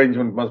food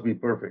arrangement must be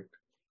perfect.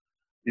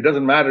 It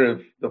doesn't matter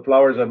if the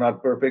flowers are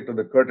not perfect or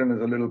the curtain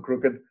is a little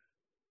crooked.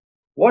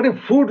 What if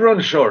food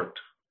runs short?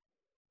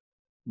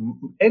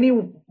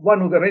 Anyone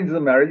who arranges a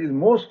marriage is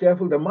most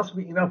careful. There must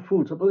be enough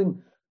food.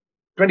 Supposing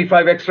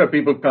 25 extra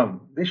people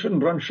come, they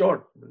shouldn't run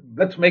short.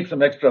 Let's make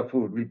some extra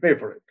food. We'll pay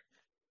for it.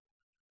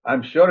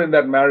 I'm sure in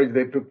that marriage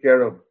they took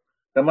care of,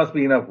 there must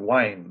be enough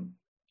wine.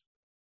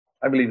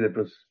 I believe it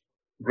was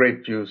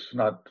grape juice,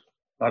 not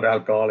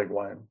alcoholic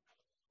wine.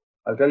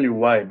 I'll tell you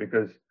why,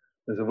 because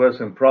There's a verse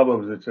in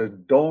Proverbs that says,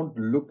 don't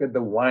look at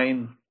the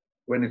wine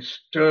when it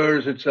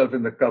stirs itself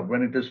in the cup,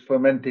 when it is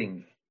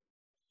fermenting.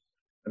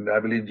 And I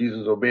believe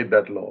Jesus obeyed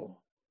that law.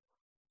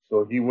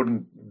 So he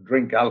wouldn't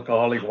drink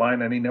alcoholic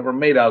wine, and he never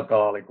made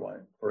alcoholic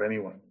wine for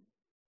anyone.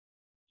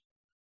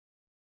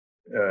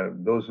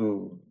 Those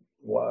who,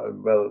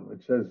 well,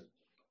 it says,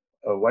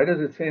 why does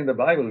it say in the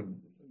Bible,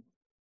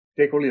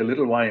 take only a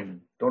little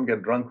wine, don't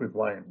get drunk with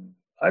wine?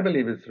 I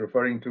believe it's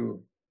referring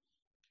to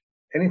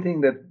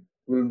anything that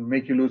will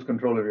make you lose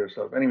control of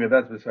yourself. Anyway,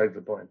 that's besides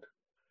the point.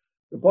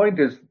 The point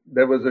is,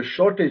 there was a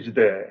shortage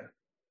there,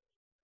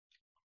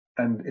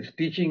 and it's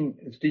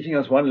teaching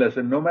us one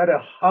lesson. No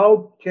matter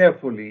how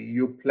carefully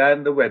you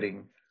plan the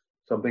wedding,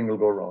 something will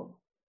go wrong.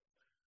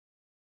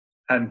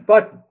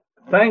 But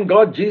thank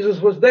God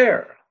Jesus was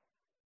there.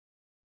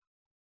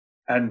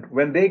 And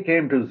when they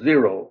came to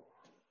zero,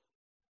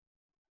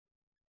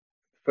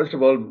 first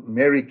of all,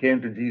 Mary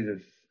came to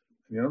Jesus.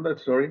 You know that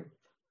story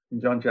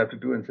in John chapter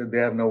 2, and said, they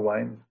have no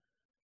wine.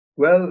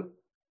 Well,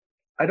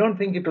 I don't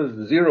think it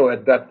was zero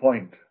at that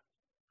point.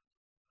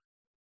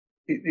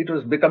 It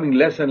was becoming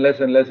less and less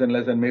and less and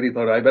less, and Mary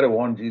thought, I better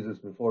warn Jesus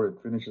before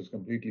it finishes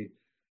completely.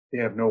 They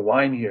have no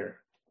wine here.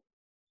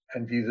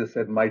 And Jesus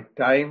said, my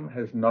time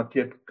has not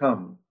yet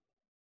come.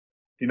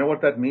 Do you know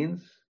what that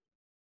means?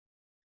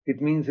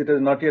 It means it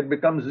has not yet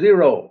become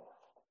zero.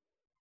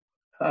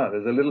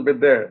 There's a little bit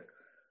there.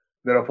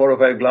 There are 4 or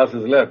 5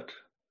 glasses left.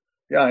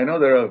 Yeah, I know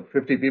there are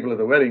 50 people at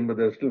the wedding, but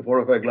there's still 4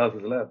 or 5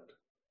 glasses left.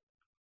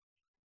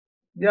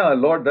 Yeah,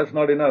 Lord, that's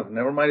not enough.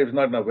 Never mind if it's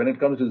not enough. When it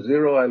comes to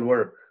zero, I'll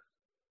work.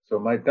 So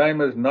my time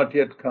has not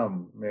yet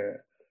come.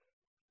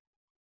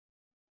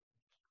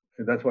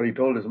 That's what he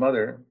told his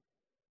mother.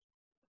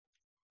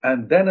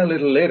 And then a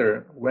little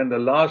later, when the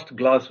last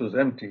glass was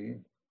empty,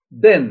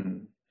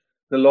 then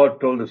the Lord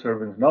told the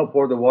servants, now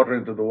pour the water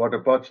into the water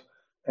pots.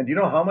 And you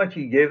know how much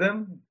he gave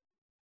them?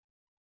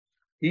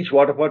 Each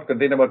water pot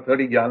contained about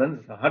 30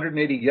 gallons,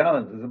 180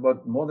 gallons is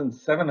about more than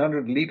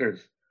 700 liters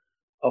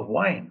of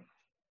wine.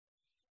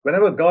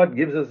 Whenever God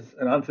gives us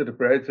an answer to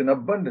prayer, it's in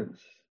abundance.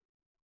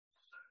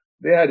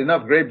 They had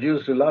enough grape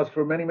juice to last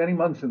for many, many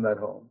months in that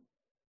home.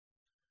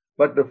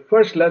 But the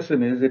first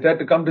lesson is it had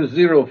to come to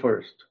zero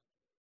first.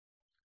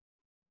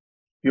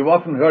 You've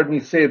often heard me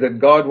say that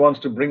God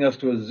wants to bring us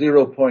to a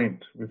 0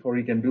 point before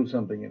he can do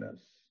something in us.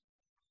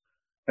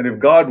 And if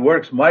God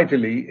works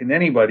mightily in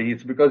anybody,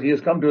 it's because he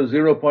has come to a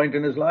 0 point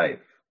in his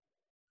life.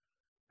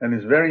 And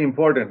it's very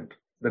important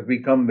that we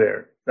come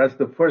there. That's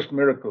the first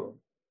miracle.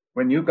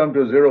 When you come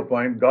to a 0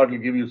 point, God will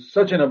give you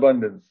such an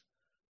abundance,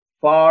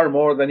 far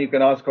more than you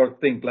can ask or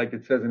think, like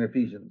it says in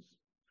Ephesians.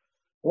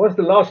 What's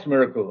the last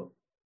miracle?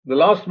 The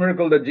last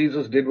miracle that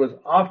Jesus did was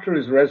after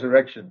his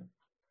resurrection,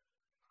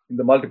 in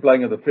the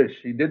multiplying of the fish.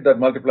 He did that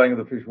multiplying of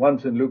the fish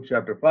once in Luke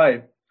chapter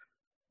 5,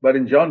 but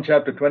in John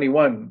chapter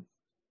 21,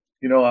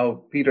 you know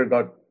how Peter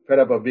got fed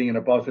up of being an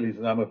apostle. He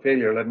says, I'm a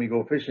failure, let me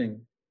go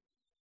fishing.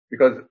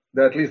 Because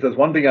at least there's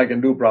one thing I can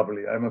do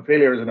properly. I'm a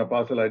failure as an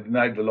apostle, I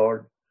denied the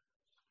Lord.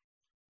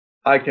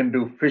 I can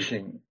do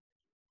fishing.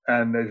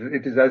 And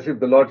it is as if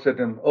the Lord said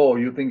to him, oh,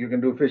 you think you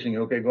can do fishing?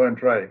 Okay, go and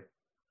try.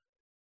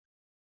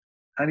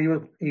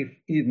 And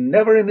he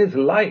never in his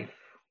life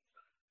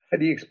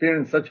had he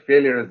experienced such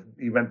failure as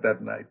he went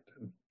that night.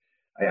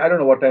 I don't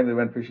know what time they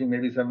went fishing,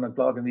 maybe 7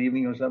 o'clock in the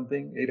evening or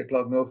something, 8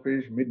 o'clock, no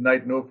fish,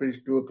 midnight, no fish,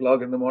 2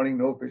 o'clock in the morning,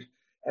 no fish.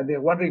 And they're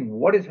wondering,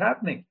 what is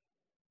happening?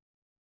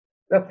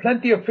 There are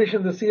plenty of fish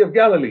in the Sea of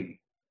Galilee.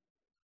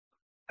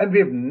 And we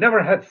have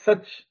never had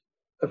such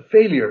a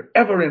failure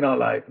ever in our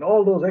life. And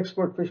all those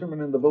expert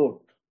fishermen in the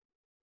boat,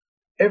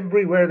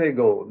 everywhere they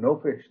go,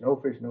 no fish, no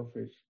fish, no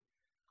fish.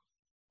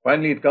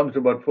 Finally, it comes to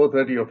about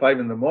 4:30 or 5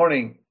 in the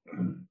morning,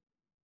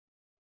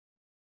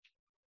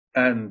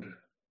 and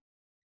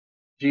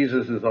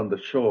Jesus is on the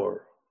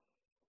shore.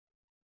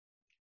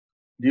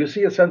 Do you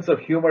see a sense of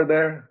humor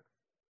there?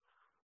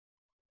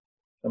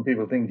 Some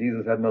people think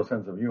Jesus had no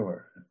sense of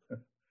humor.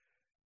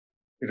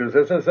 It was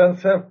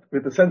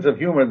with a sense of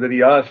humor that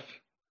he asked,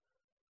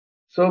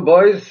 so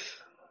boys,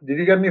 did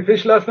you get any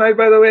fish last night,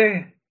 by the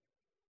way?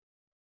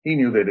 He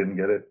knew they didn't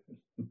get it.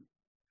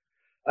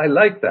 I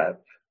like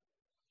that.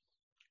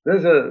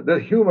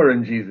 There's humor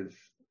in Jesus.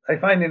 I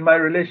find in my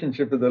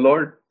relationship with the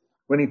Lord,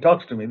 when he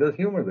talks to me, there's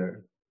humor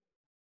there.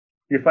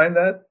 You find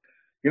that?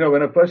 You know,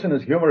 when a person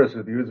is humorous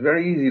with you, it's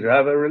very easy to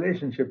have a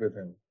relationship with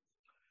him.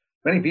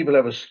 Many people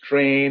have a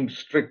strained,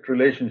 strict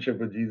relationship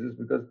with Jesus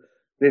because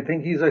they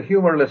think he's a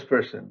humorless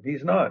person.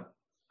 He's not.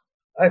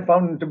 I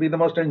found him to be the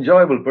most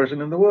enjoyable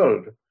person in the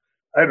world.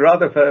 I'd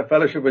rather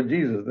fellowship with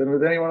Jesus than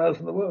with anyone else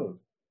in the world.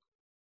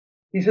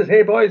 He says,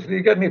 hey boys, do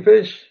you get any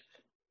fish?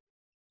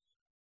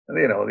 And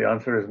they know the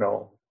answer is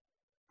no.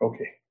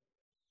 Okay.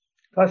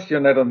 Cast your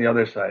net on the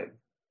other side.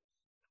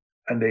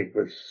 And there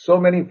was so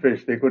many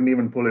fish, they couldn't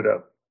even pull it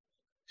up.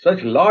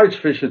 Such large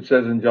fish, it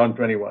says in John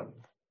 21,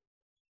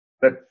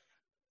 that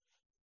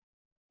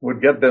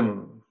would get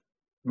them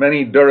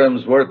many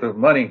dirhams worth of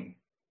money.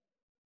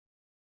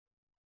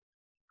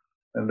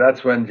 And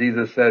that's when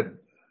Jesus said,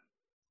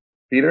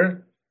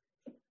 Peter,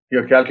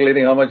 You're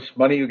calculating how much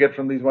money you get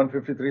from these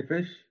 153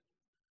 fish?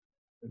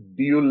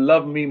 Do you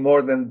love me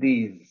more than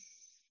these?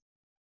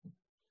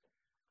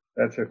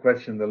 That's a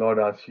question the Lord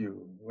asks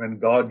you when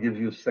God gives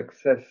you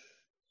success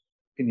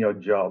in your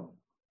job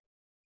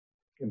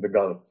in the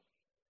Gulf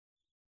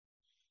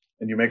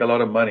and you make a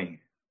lot of money.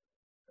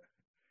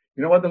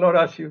 You know what the Lord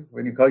asks you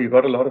when you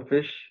got a lot of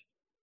fish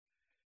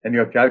and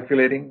you're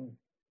calculating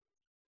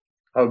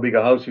how big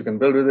a house you can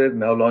build with it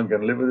and how long you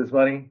can live with this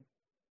money?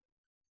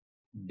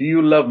 Do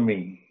you love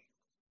me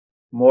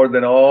more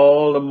than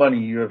all the money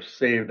you have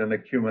saved and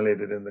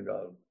accumulated in the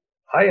Gulf?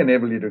 I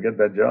enable you to get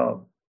that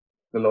job,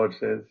 the Lord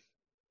says.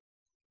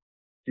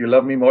 Do you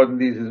love me more than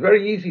these? It's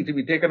very easy to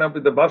be taken up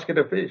with the basket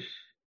of fish.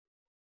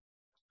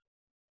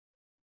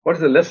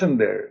 What's the lesson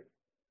there?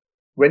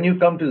 When you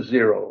come to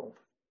zero,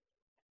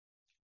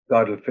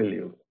 God will fill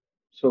you.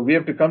 So we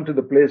have to come to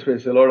the place where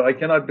we say, Lord, I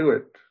cannot do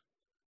it.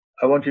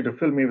 I want you to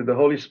fill me with the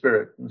Holy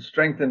Spirit and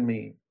strengthen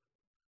me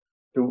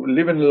to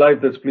live in a life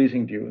that's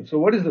pleasing to you. So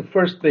what is the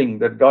first thing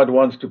that God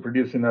wants to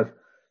produce in us?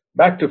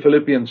 Back to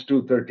Philippians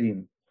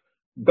 2:13.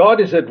 God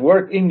is at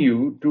work in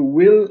you to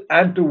will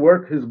and to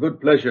work his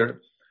good pleasure.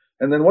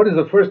 And then what is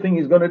the first thing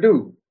he's going to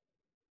do?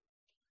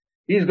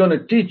 He's going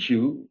to teach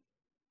you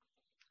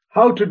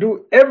how to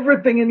do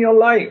everything in your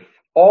life,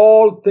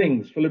 all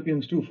things,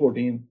 Philippians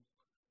 2:14,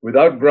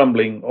 without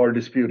grumbling or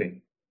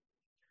disputing.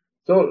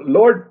 So,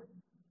 Lord,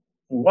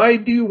 why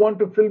do you want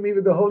to fill me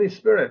with the Holy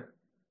Spirit?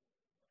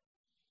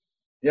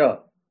 Yeah,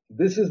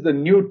 this is the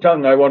new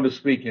tongue I want to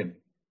speak in.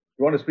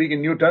 You want to speak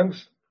in new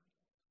tongues?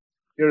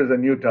 Here is a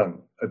new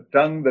tongue, a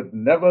tongue that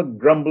never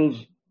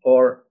grumbles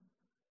or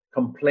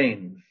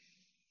complains.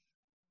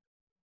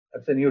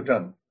 That's a new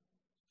tongue.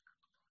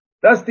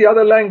 That's the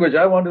other language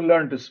I want to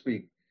learn to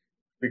speak,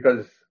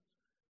 because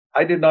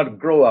I did not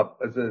grow up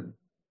as a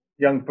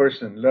young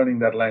person learning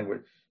that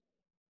language.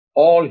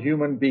 All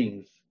human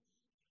beings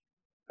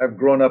have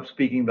grown up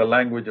speaking the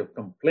language of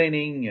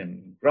complaining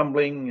and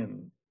grumbling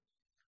and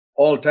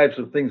all types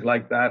of things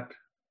like that.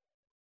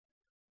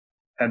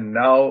 And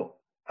now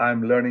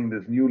I'm learning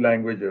this new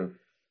language of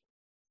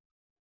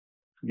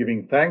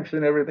giving thanks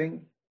in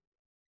everything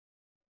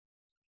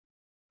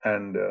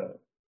and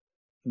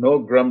no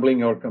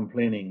grumbling or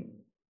complaining.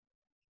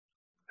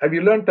 Have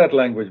you learned that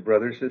language,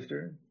 brother,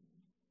 sister?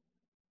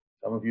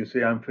 Some of you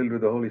say, I'm filled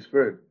with the Holy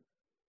Spirit.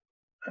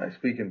 I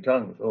speak in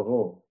tongues.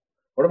 Oh.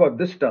 What about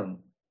this tongue,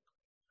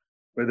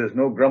 where there's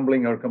no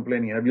grumbling or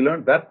complaining? Have you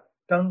learned that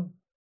tongue?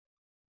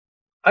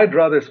 I'd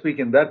rather speak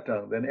in that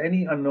tongue than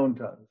any unknown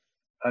tongue.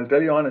 I'll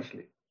tell you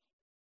honestly.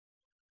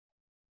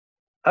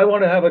 I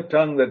want to have a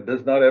tongue that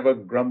does not ever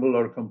grumble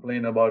or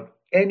complain about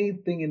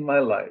anything in my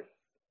life.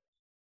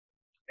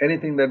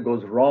 Anything that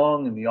goes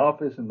wrong in the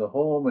office, in the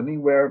home,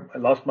 anywhere. I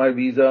lost my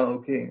visa,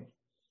 okay.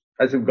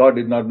 As if God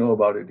did not know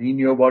about it. He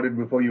knew about it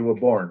before you were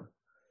born,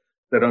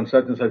 that on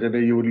such and such a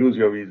day you would lose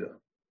your visa.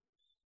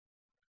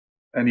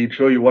 And he'd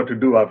show you what to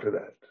do after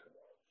that.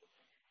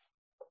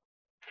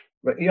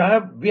 But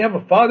we have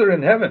a Father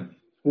in heaven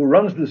who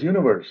runs this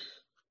universe,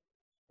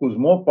 who's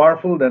more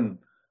powerful than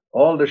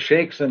all the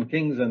sheikhs and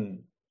kings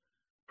and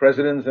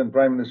presidents and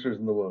prime ministers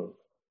in the world.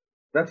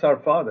 That's our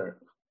Father.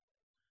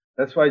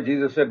 That's why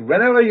Jesus said,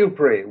 whenever you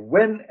pray,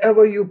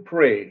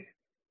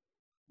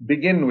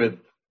 begin with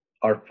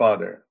our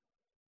Father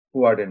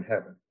who art in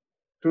heaven.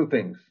 Two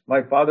things.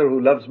 My Father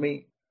who loves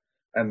me,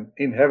 and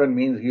in heaven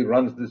means he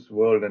runs this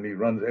world and he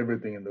runs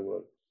everything in the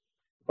world.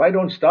 If I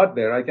don't start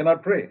there, I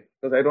cannot pray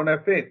because I don't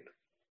have faith.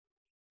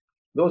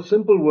 Those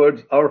simple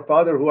words, our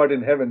Father who art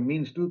in heaven,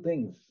 means two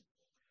things.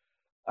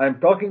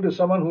 I'm talking to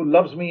someone who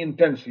loves me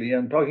intensely.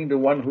 I'm talking to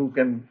one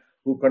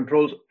who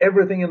controls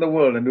everything in the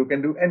world and who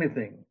can do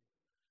anything.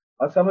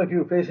 Are some of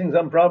you facing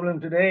some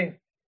problem today?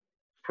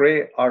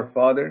 Pray, our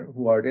Father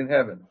who art in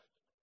heaven.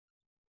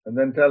 And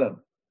then tell him.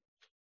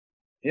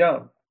 Yeah.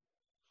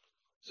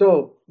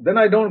 So then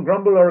I don't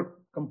grumble or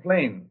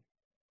complain.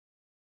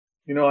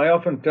 You know, I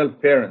often tell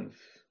parents,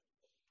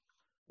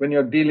 when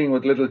you're dealing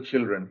with little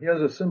children,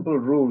 here's a simple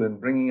rule in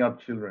bringing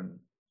up children,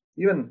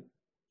 even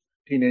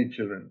teenage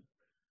children.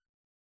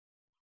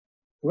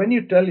 When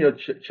you tell your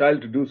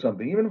child to do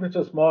something, even if it's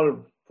a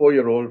small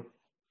 4-year-old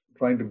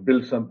trying to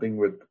build something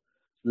with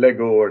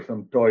Lego or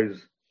some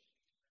toys,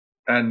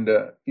 and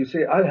you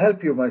say, I'll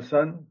help you, my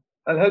son.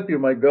 I'll help you,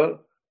 my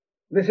girl.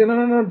 They say,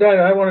 no, Dad,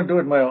 I want to do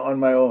it on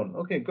my own.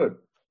 Okay, good.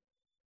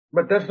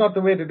 But that's not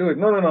the way to do it.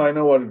 No, I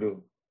know what to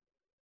do.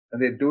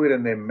 And they do it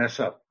and they mess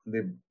up. They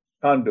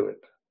can't do it.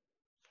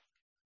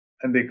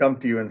 And they come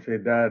to you and say,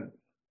 Dad,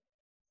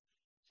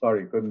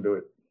 sorry, couldn't do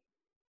it.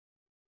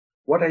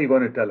 What are you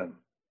going to tell him?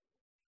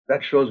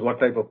 That shows what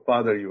type of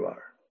father you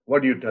are.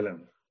 What do you tell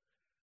him?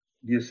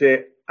 Do you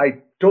say,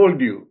 I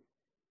told you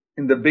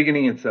in the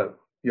beginning itself,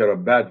 you're a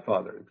bad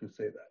father if you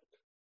say that.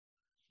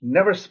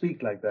 Never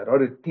speak like that.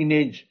 Or a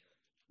teenage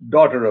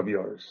daughter of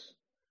yours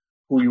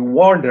who you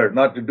warned her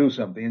not to do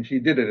something and she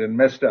did it and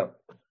messed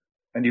up.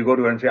 And you go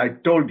to her and say, I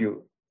told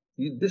you.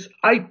 This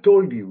I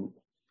told you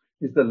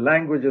is the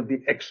language of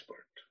the expert.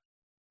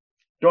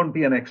 Don't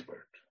be an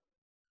expert.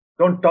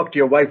 Don't talk to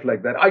your wife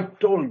like that. I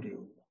told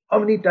you. How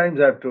many times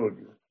I've told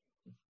you?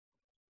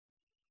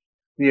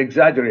 We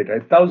exaggerate.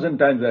 1,000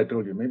 times I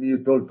told you. Maybe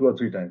you told 2 or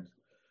 3 times.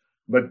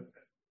 But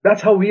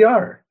that's how we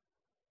are.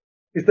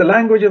 It's the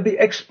language of the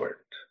expert.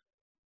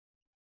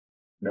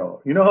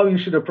 No. You know how you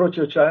should approach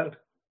your child?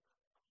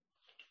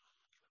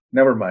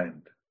 Never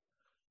mind.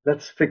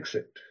 Let's fix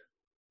it.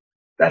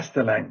 That's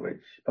the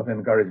language of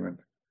encouragement.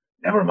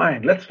 Never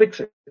mind. Let's fix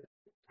it. It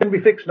can be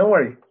fixed. Don't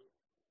worry.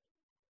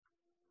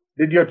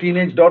 Did your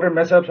teenage daughter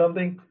mess up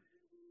something?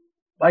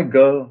 My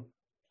girl,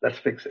 let's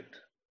fix it.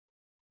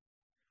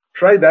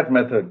 Try that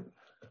method.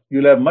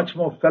 You'll have much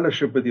more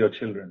fellowship with your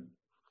children.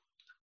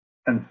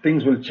 And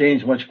things will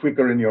change much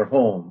quicker in your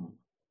home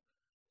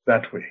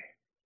that way.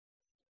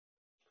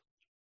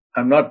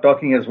 I'm not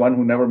talking as one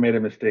who never made a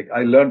mistake.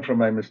 I learned from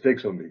my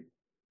mistakes only.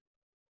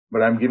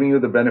 But I'm giving you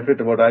the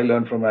benefit of what I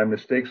learned from my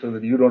mistakes so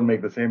that you don't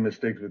make the same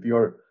mistakes with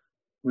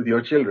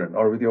your children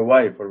or with your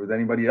wife or with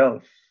anybody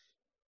else.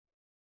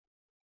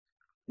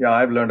 Yeah,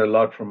 I've learned a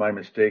lot from my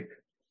mistake.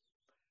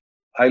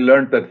 I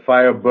learned that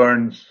fire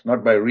burns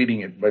not by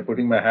reading it. By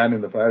putting my hand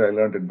in the fire, I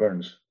learned it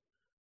burns.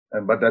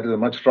 But that is a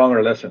much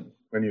stronger lesson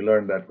when you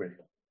learn that way.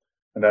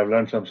 And I've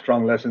learned some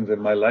strong lessons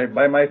in my life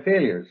by my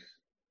failures.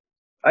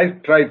 I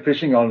tried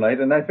fishing all night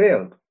and I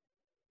failed.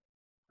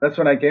 That's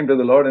when I came to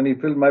the Lord and He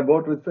filled my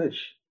boat with fish.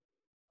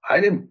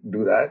 I didn't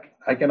do that.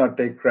 I cannot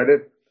take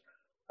credit.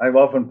 I've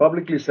often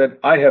publicly said,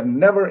 I have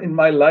never in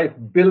my life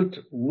built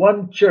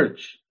one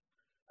church.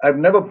 I've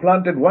never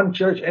planted one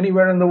church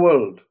anywhere in the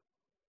world.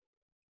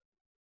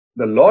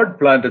 The Lord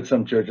planted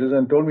some churches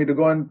and told me to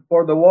go and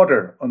pour the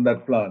water on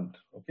that plant.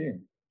 Okay.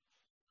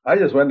 I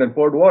just went and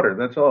poured water.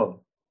 That's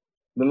all.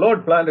 The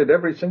Lord planted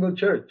every single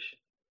church.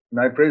 And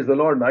I praise the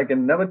Lord. And I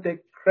can never take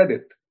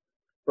credit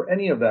for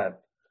any of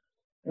that.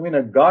 I mean,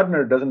 a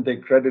gardener doesn't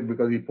take credit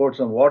because he poured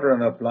some water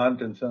on a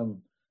plant and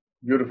some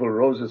beautiful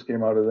roses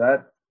came out of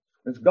that.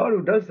 It's God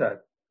who does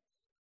that.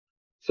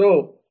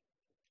 So,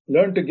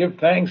 learn to give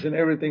thanks in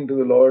everything to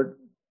the Lord.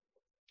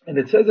 And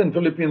it says in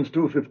Philippians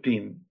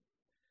 2:15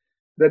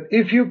 that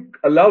if you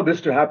allow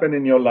this to happen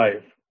in your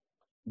life,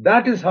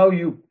 that is how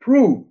you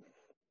prove,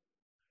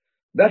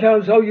 that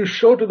is how you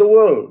show to the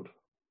world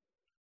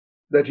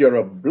that you're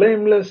a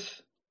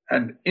blameless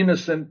and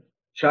innocent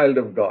child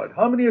of God.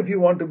 How many of you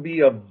want to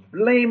be a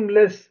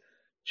blameless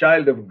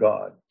child of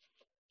God?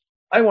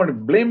 I want to.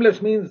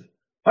 Blameless means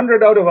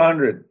 100 out of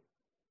 100.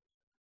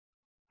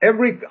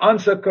 Every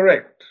answer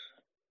correct.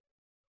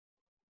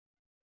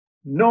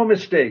 No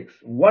mistakes.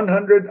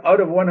 100 out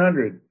of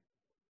 100.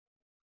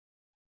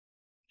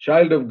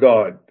 Child of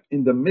God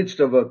in the midst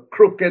of a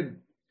crooked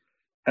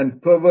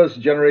and perverse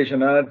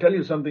generation. And I'll tell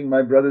you something,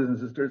 my brothers and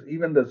sisters,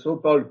 even the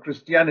so-called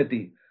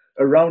Christianity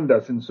around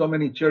us in so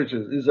many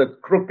churches is a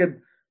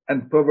crooked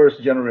and perverse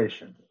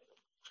generation.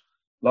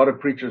 A lot of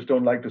preachers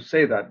don't like to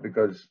say that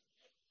because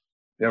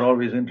they're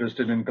always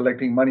interested in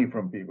collecting money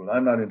from people.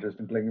 I'm not interested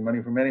in collecting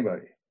money from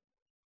anybody.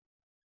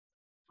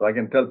 So I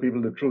can tell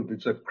people the truth.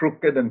 It's a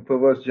crooked and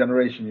perverse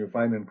generation you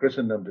find in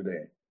Christendom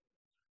today.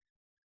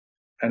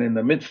 And in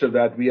the midst of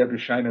that, we have to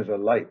shine as a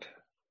light.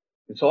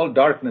 It's all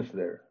darkness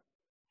there.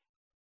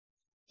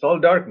 It's all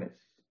darkness.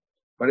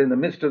 But in the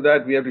midst of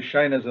that, we have to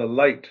shine as a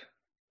light.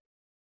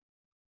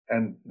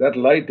 And that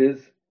light is,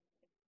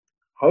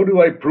 how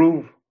do I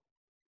prove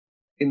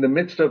in the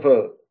midst of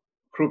a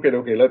crooked,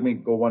 okay, let me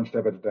go one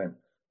step at a time.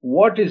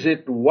 What is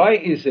it? Why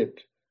is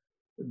it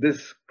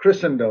this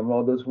Christendom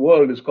or this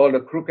world is called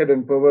a crooked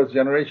and perverse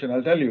generation?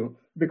 I'll tell you,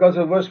 because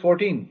of verse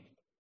 14.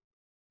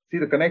 See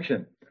the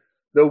connection.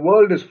 The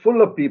world is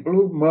full of people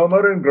who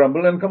murmur and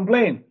grumble and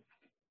complain.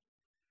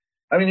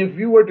 I mean, if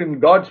you were in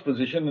God's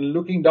position and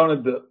looking down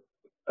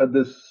at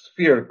this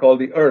sphere called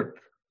the earth,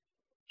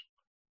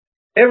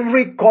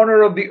 every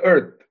corner of the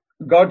earth,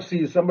 God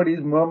sees somebody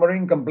is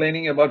murmuring,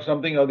 complaining about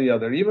something or the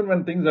other. Even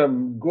when things are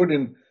good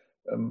in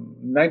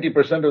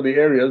 90% of the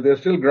areas, they're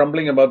still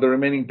grumbling about the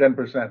remaining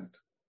 10%.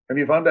 Have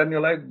you found that in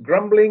your life?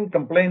 Grumbling,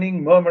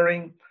 complaining,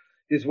 murmuring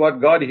is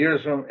what God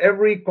hears from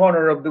every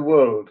corner of the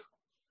world.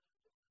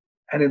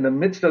 And in the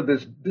midst of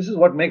this is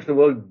what makes the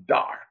world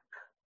dark.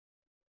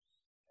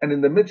 And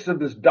in the midst of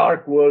this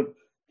dark world,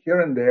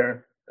 here and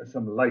there's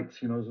some lights.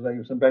 So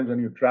like sometimes when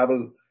you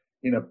travel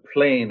in a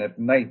plane at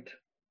night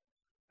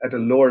at a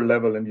lower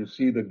level and you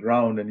see the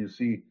ground and you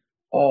see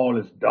all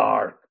is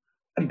dark.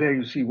 And there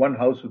you see one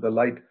house with a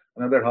light,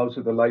 another house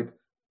with a light.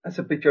 That's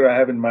a picture I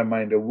have in my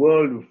mind. A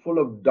world full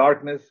of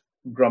darkness,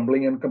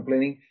 grumbling and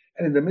complaining.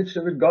 And in the midst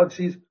of it, God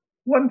sees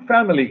one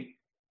family.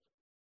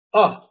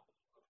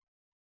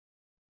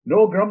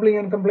 No grumbling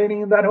and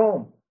complaining in that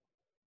home.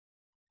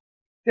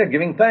 They're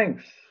giving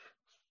thanks.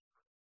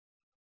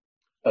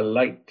 A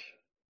light.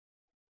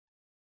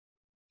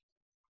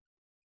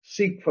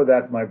 Seek for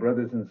that, my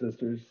brothers and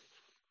sisters.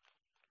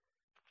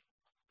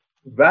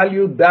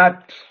 Value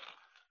that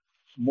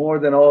more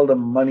than all the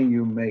money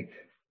you make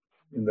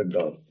in the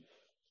Gulf.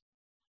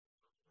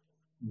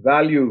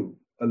 Value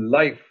a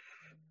life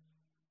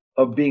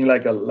of being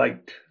like a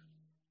light.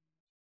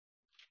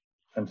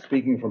 I'm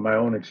speaking from my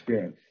own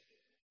experience.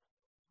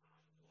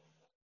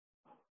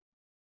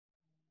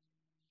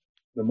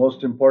 The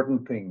most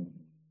important thing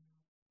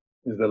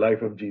is the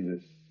life of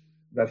Jesus.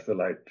 That's the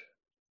light.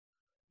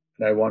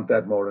 And I want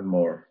that more and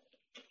more.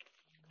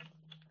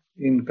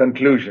 In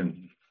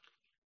conclusion,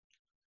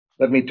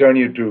 let me turn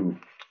you to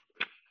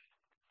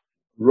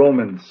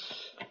Romans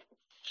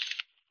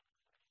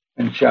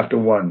in chapter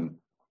 1.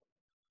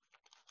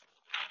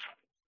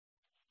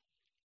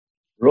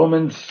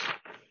 Romans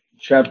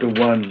chapter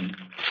 1.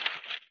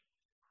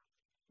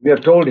 We are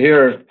told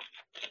here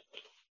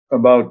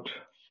about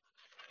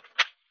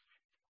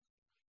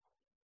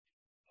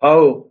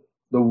how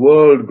the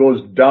world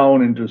goes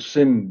down into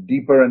sin,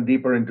 deeper and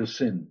deeper into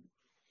sin.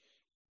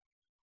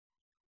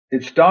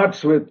 It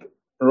starts with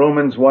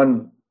Romans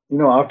 1,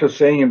 after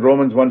saying in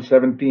Romans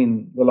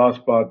 1:17, the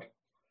last part,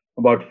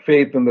 about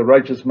faith and the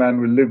righteous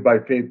man will live by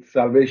faith,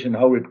 salvation,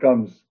 how it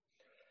comes.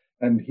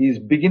 And he's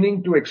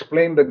beginning to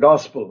explain the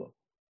gospel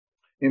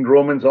in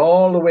Romans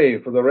all the way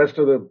for the rest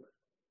of the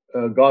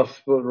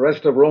gospel,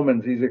 rest of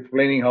Romans. He's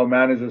explaining how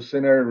man is a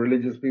sinner,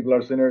 religious people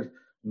are sinners,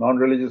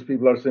 non-religious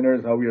people are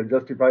sinners, how we are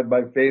justified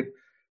by faith,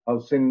 how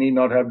sin need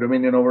not have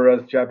dominion over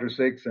us, chapter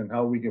 6, and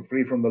how we can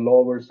free from the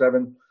law, verse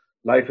 7,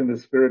 life in the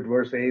spirit,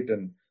 verse 8,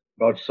 and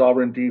God's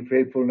sovereignty,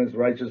 faithfulness,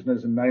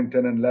 righteousness in 9,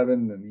 10, and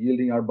 11, and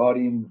yielding our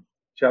body in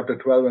chapter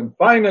 12, and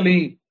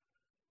finally,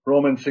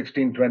 Romans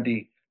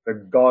 16:20, the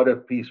God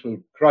of peace will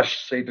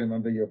crush Satan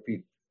under your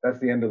feet. That's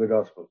the end of the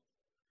gospel.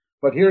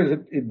 But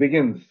here it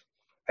begins.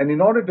 And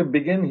in order to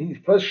begin, he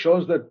first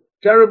shows the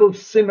terrible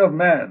sin of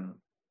man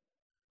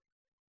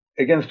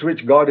against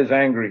which God is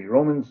angry.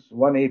 Romans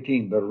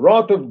 1:18, the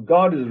wrath of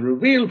God is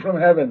revealed from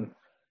heaven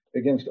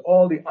against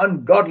all the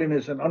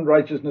ungodliness and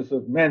unrighteousness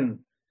of men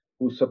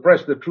who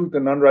suppress the truth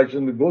and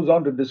unrighteousness. It goes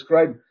on to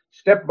describe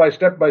step by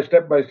step,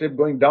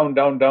 going down,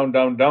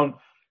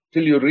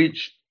 till you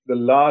reach the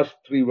last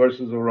 3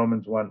 verses of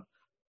Romans 1.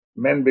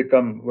 Men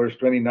become, verse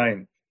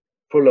 29,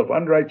 full of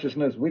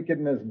unrighteousness,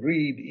 wickedness,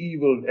 greed,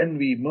 evil,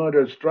 envy,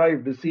 murder,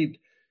 strife, deceit,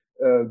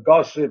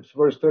 gossips,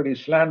 verse 30,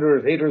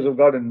 slanderers, haters of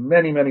God, and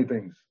many, many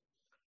things.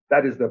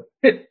 That is the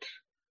pit,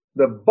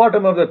 the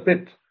bottom of the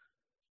pit.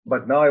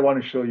 But now I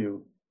want to show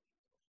you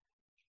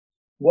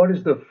what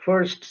is the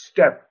first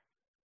step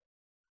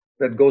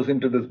that goes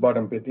into this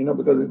bottom pit.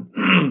 Because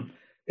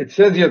it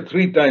says here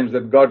 3 times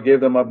that God gave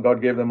them up, God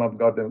gave them up,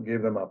 God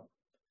gave them up.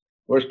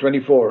 Verse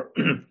 24,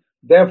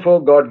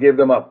 therefore God gave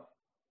them up.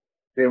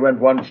 They went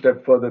one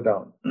step further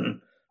down.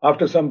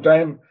 After some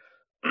time,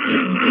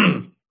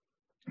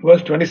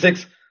 verse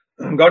 26,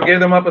 God gave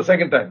them up a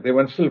second time. They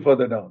went still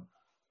further down.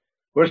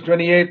 Verse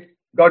 28,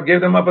 God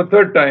gave them up a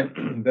third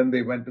time. Then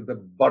they went to the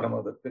bottom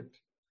of the pit.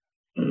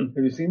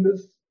 Have you seen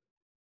this?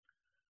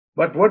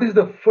 But what is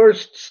the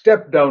first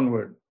step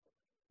downward,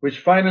 which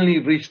finally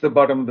reached the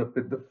bottom of the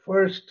pit? The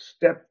first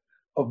step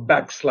of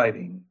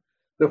backsliding.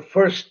 The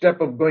first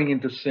step of going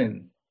into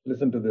sin.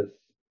 Listen to this.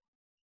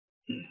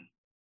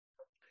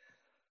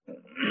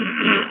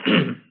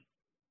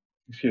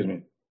 Excuse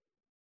me.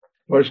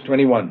 Verse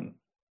 21.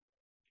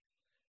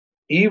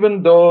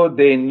 Even though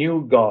they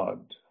knew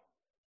God,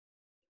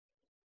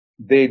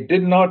 they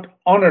did not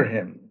honor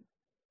him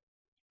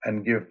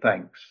and give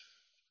thanks.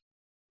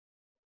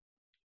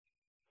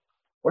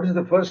 What is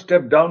the first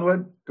step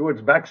downward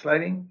towards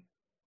backsliding?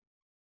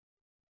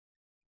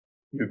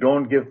 You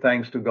don't give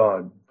thanks to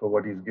God for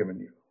what he's given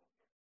you.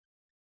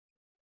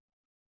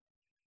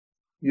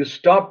 You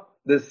stop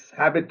this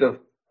habit of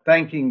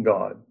thanking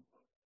God,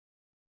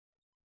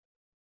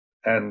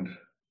 and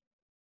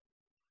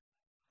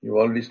you've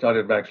already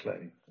started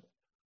backsliding.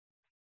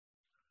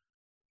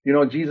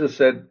 Jesus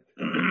said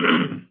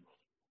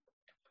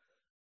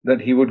that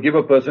he would give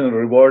a person a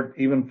reward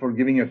even for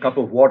giving a cup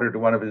of water to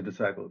one of his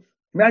disciples.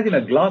 Imagine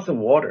a glass of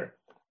water.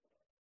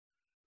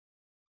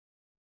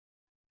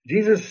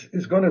 Jesus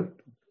is going to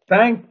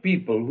thank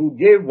people who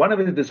gave one of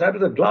his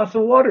disciples a glass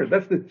of water.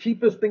 That's the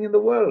cheapest thing in the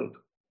world.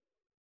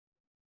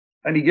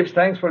 And he gives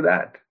thanks for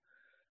that.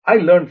 I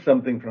learned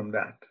something from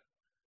that.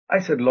 I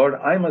said, Lord,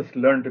 I must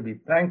learn to be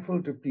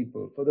thankful to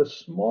people for the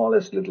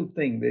smallest little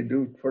thing they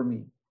do for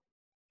me,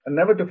 and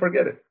never to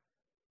forget it.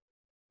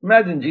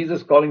 Imagine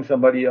Jesus calling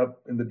somebody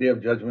up in the day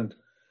of judgment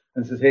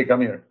and says, hey,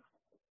 come here.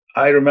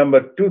 I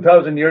remember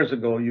 2,000 years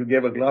ago, you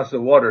gave a glass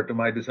of water to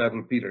my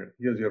disciple Peter.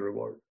 Here's your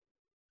reward.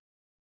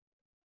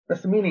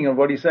 That's the meaning of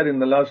what he said in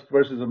the last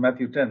verses of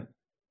Matthew 10.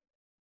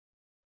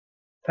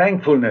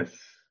 Thankfulness.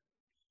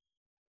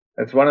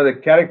 That's one of the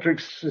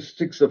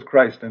characteristics of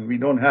Christ, and we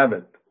don't have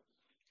it.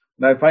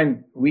 And I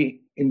find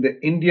we, in the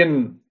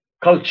Indian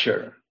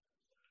culture,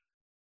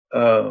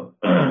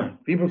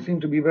 people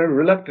seem to be very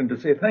reluctant to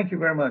say thank you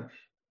very much.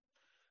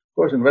 Of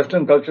course, in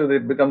Western culture,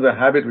 it becomes a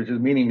habit which is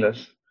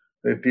meaningless.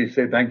 They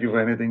say thank you for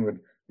anything, but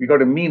we got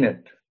to mean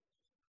it.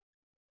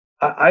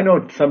 I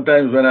know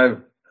sometimes when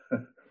I've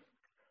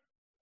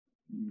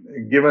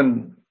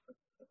given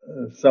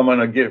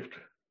someone a gift,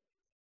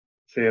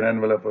 say an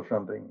envelope or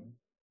something,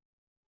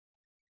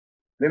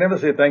 they never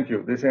say thank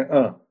you. They say,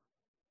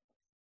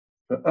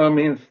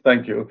 means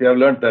thank you. Okay, I've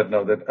learned that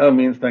now, that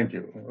means thank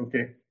you.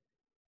 Okay.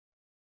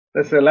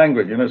 That's their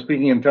language,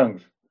 speaking in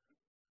tongues.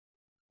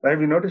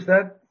 Have you noticed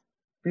that?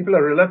 People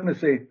are reluctant to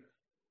say,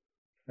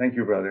 thank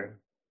you, brother.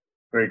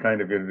 Very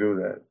kind of you to do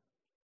that.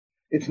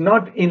 It's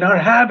not in our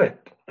habit.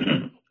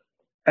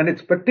 And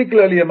it's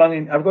particularly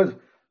among, of course,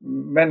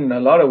 when a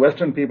lot of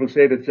Western people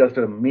say it's just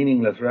a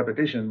meaningless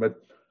repetition, but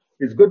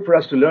it's good for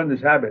us to learn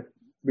this habit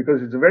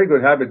because it's a very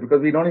good habit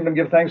because we don't even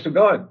give thanks to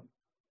God.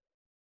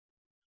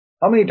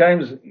 How many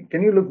times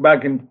can you look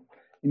back in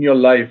your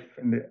life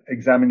and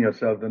examine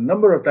yourself? The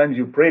number of times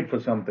you prayed for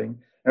something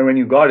and when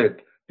you got it,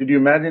 did you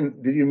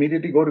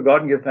immediately go to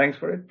God and give thanks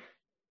for it?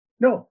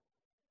 No.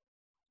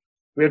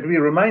 We have to be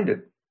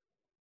reminded.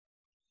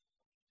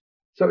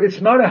 So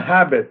it's not a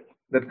habit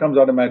that comes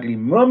automatically.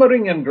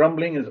 Murmuring and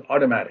grumbling is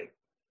automatic.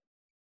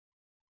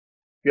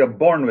 We are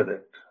born with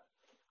it.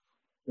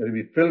 We have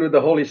to be filled with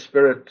the Holy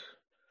Spirit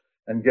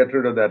and get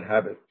rid of that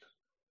habit.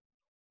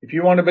 If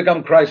you want to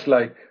become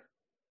Christ-like,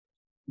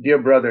 dear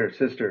brother,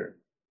 sister,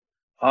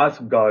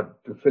 ask God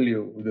to fill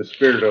you with the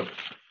spirit of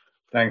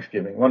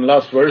thanksgiving. One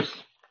last verse,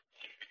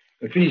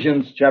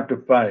 Ephesians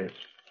chapter 5.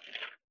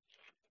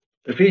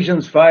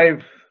 Ephesians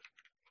 5,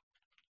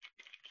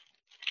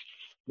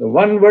 the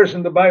one verse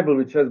in the Bible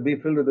which says, be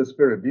filled with the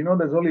Spirit. Do you know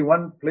there's only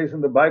one place in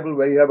the Bible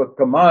where you have a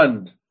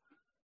command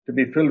to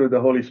be filled with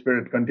the Holy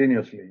Spirit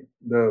continuously?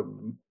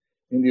 In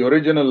the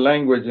original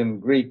language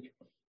in Greek,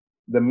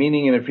 the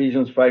meaning in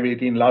Ephesians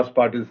 5:18, last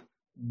part is,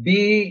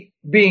 be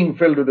being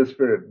filled with the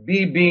Spirit.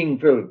 Be being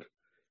filled,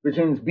 which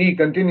means be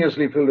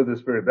continuously filled with the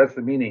Spirit. That's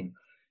the meaning.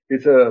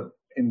 It's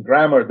in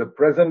grammar, the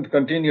present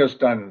continuous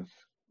tense.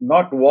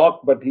 Not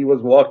walk, but he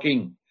was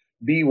walking.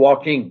 Be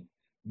walking.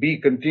 Be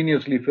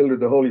continuously filled with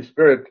the Holy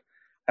Spirit.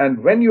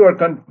 And when you are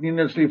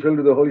continuously filled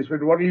with the Holy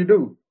Spirit, what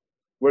do?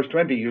 Verse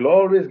 20, you'll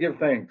always give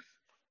thanks.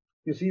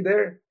 You see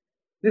there?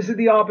 This is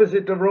the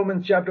opposite of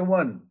Romans chapter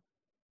 1.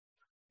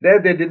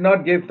 There they did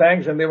not give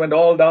thanks and they went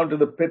all down to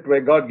the pit where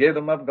God gave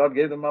them up, God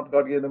gave them up,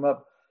 God gave them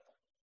up.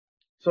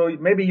 So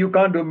maybe you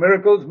can't do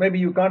miracles, maybe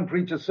you can't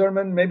preach a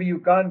sermon, maybe you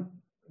can't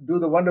do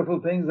the wonderful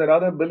things that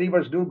other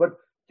believers do, but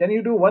can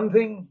you do one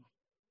thing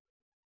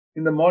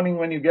in the morning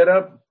when you get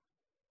up?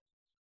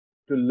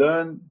 To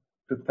learn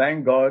to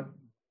thank God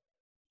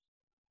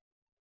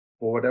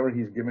for whatever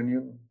He's given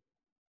you.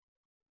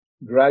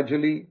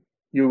 Gradually,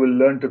 you will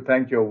learn to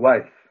thank your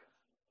wife.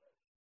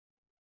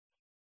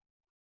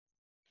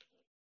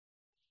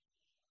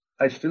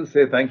 I still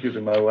say thank you to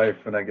my wife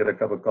when I get a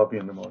cup of coffee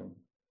in the morning.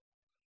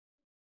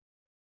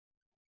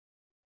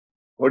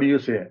 What do you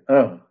say?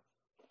 Oh,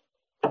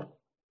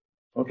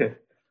 okay.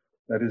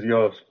 That is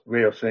your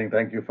way of saying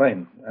thank you.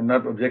 Fine. I'm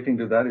not objecting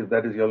to that. If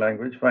that is your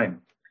language,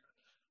 fine.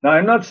 Now,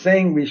 I'm not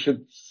saying we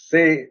should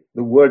say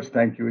the words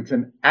thank you. It's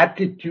an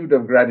attitude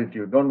of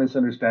gratitude. Don't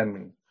misunderstand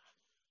me.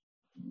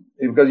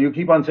 Because you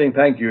keep on saying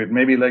thank you, it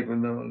may be like with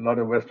a lot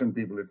of Western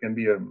people, it can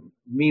be a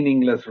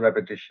meaningless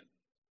repetition.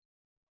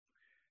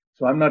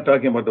 So I'm not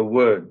talking about the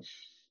words.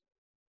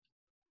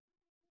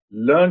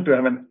 Learn to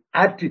have an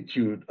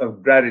attitude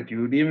of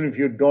gratitude, even if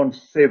you don't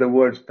say the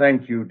words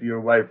thank you to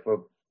your wife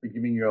for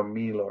giving you a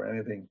meal or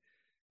anything.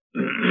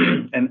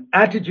 An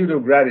attitude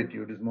of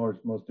gratitude is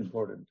most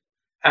important.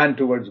 And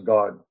towards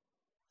God.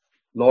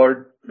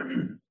 Lord,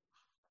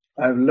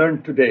 I've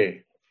learned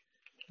today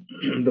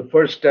the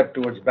first step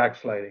towards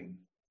backsliding.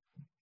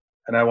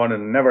 And I want to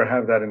never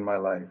have that in my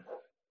life.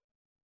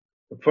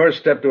 The first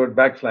step toward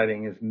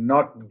backsliding is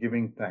not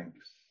giving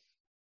thanks,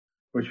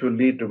 which will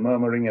lead to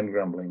murmuring and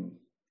grumbling.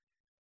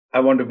 I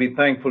want to be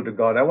thankful to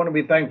God. I want to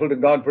be thankful to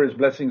God for His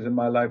blessings in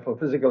my life, for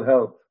physical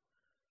health,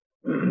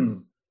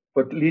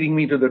 for leading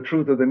me to the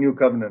truth of the new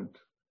covenant,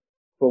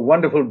 for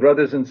wonderful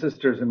brothers and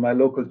sisters in my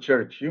local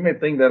church. You may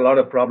think there are a lot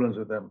of problems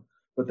with them,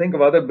 but think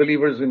of other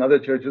believers in other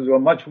churches who are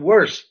much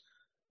worse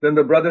than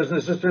the brothers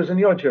and sisters in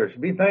your church.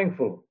 Be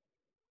thankful.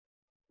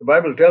 The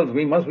Bible tells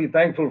we must be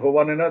thankful for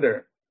one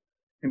another.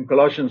 In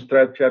Colossians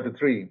chapter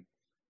 3,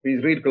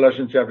 please read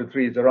Colossians chapter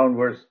 3. It's around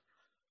verse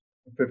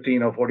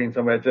 15 or 14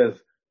 somewhere. It says,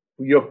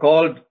 you're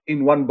called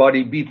in one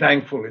body, be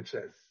thankful, it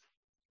says.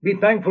 Be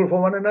thankful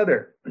for one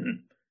another.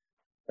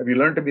 Have you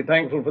learned to be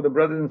thankful for the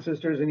brothers and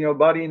sisters in your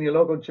body, in your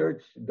local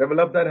church?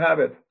 Develop that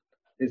habit.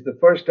 It's the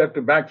first step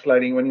to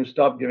backsliding when you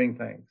stop giving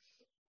thanks.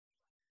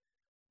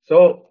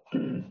 So,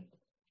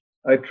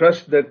 I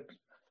trust that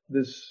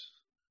this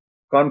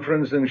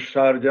conference in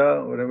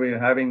Sharjah, whatever you're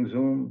having,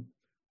 Zoom,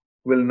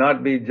 will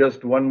not be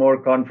just one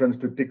more conference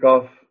to tick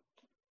off.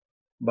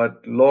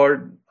 But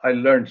Lord, I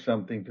learned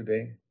something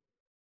today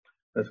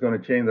that's going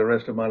to change the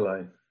rest of my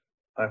life.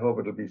 I hope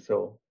it'll be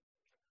so.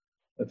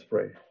 Let's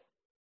pray.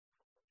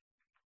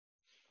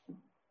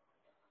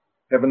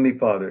 Heavenly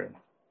Father,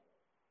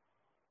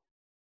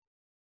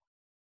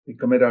 we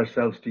commit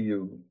ourselves to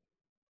you.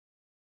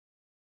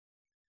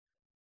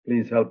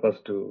 Please help us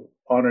to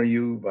honor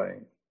you by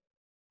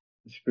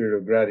the spirit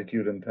of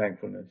gratitude and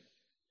thankfulness.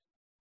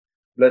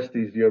 Bless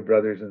these dear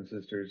brothers and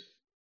sisters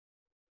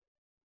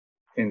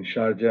in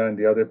Sharjah and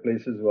the other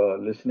places who are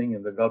listening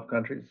in the Gulf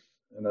countries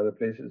and other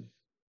places.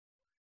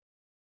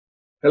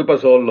 Help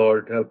us all,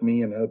 Lord. Help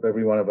me and help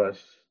every one of us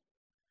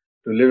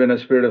to live in a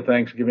spirit of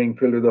thanksgiving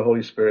filled with the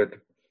Holy Spirit.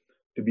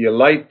 to be a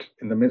light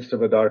in the midst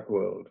of a dark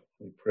world.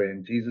 We pray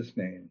in Jesus'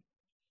 name.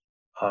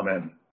 Amen.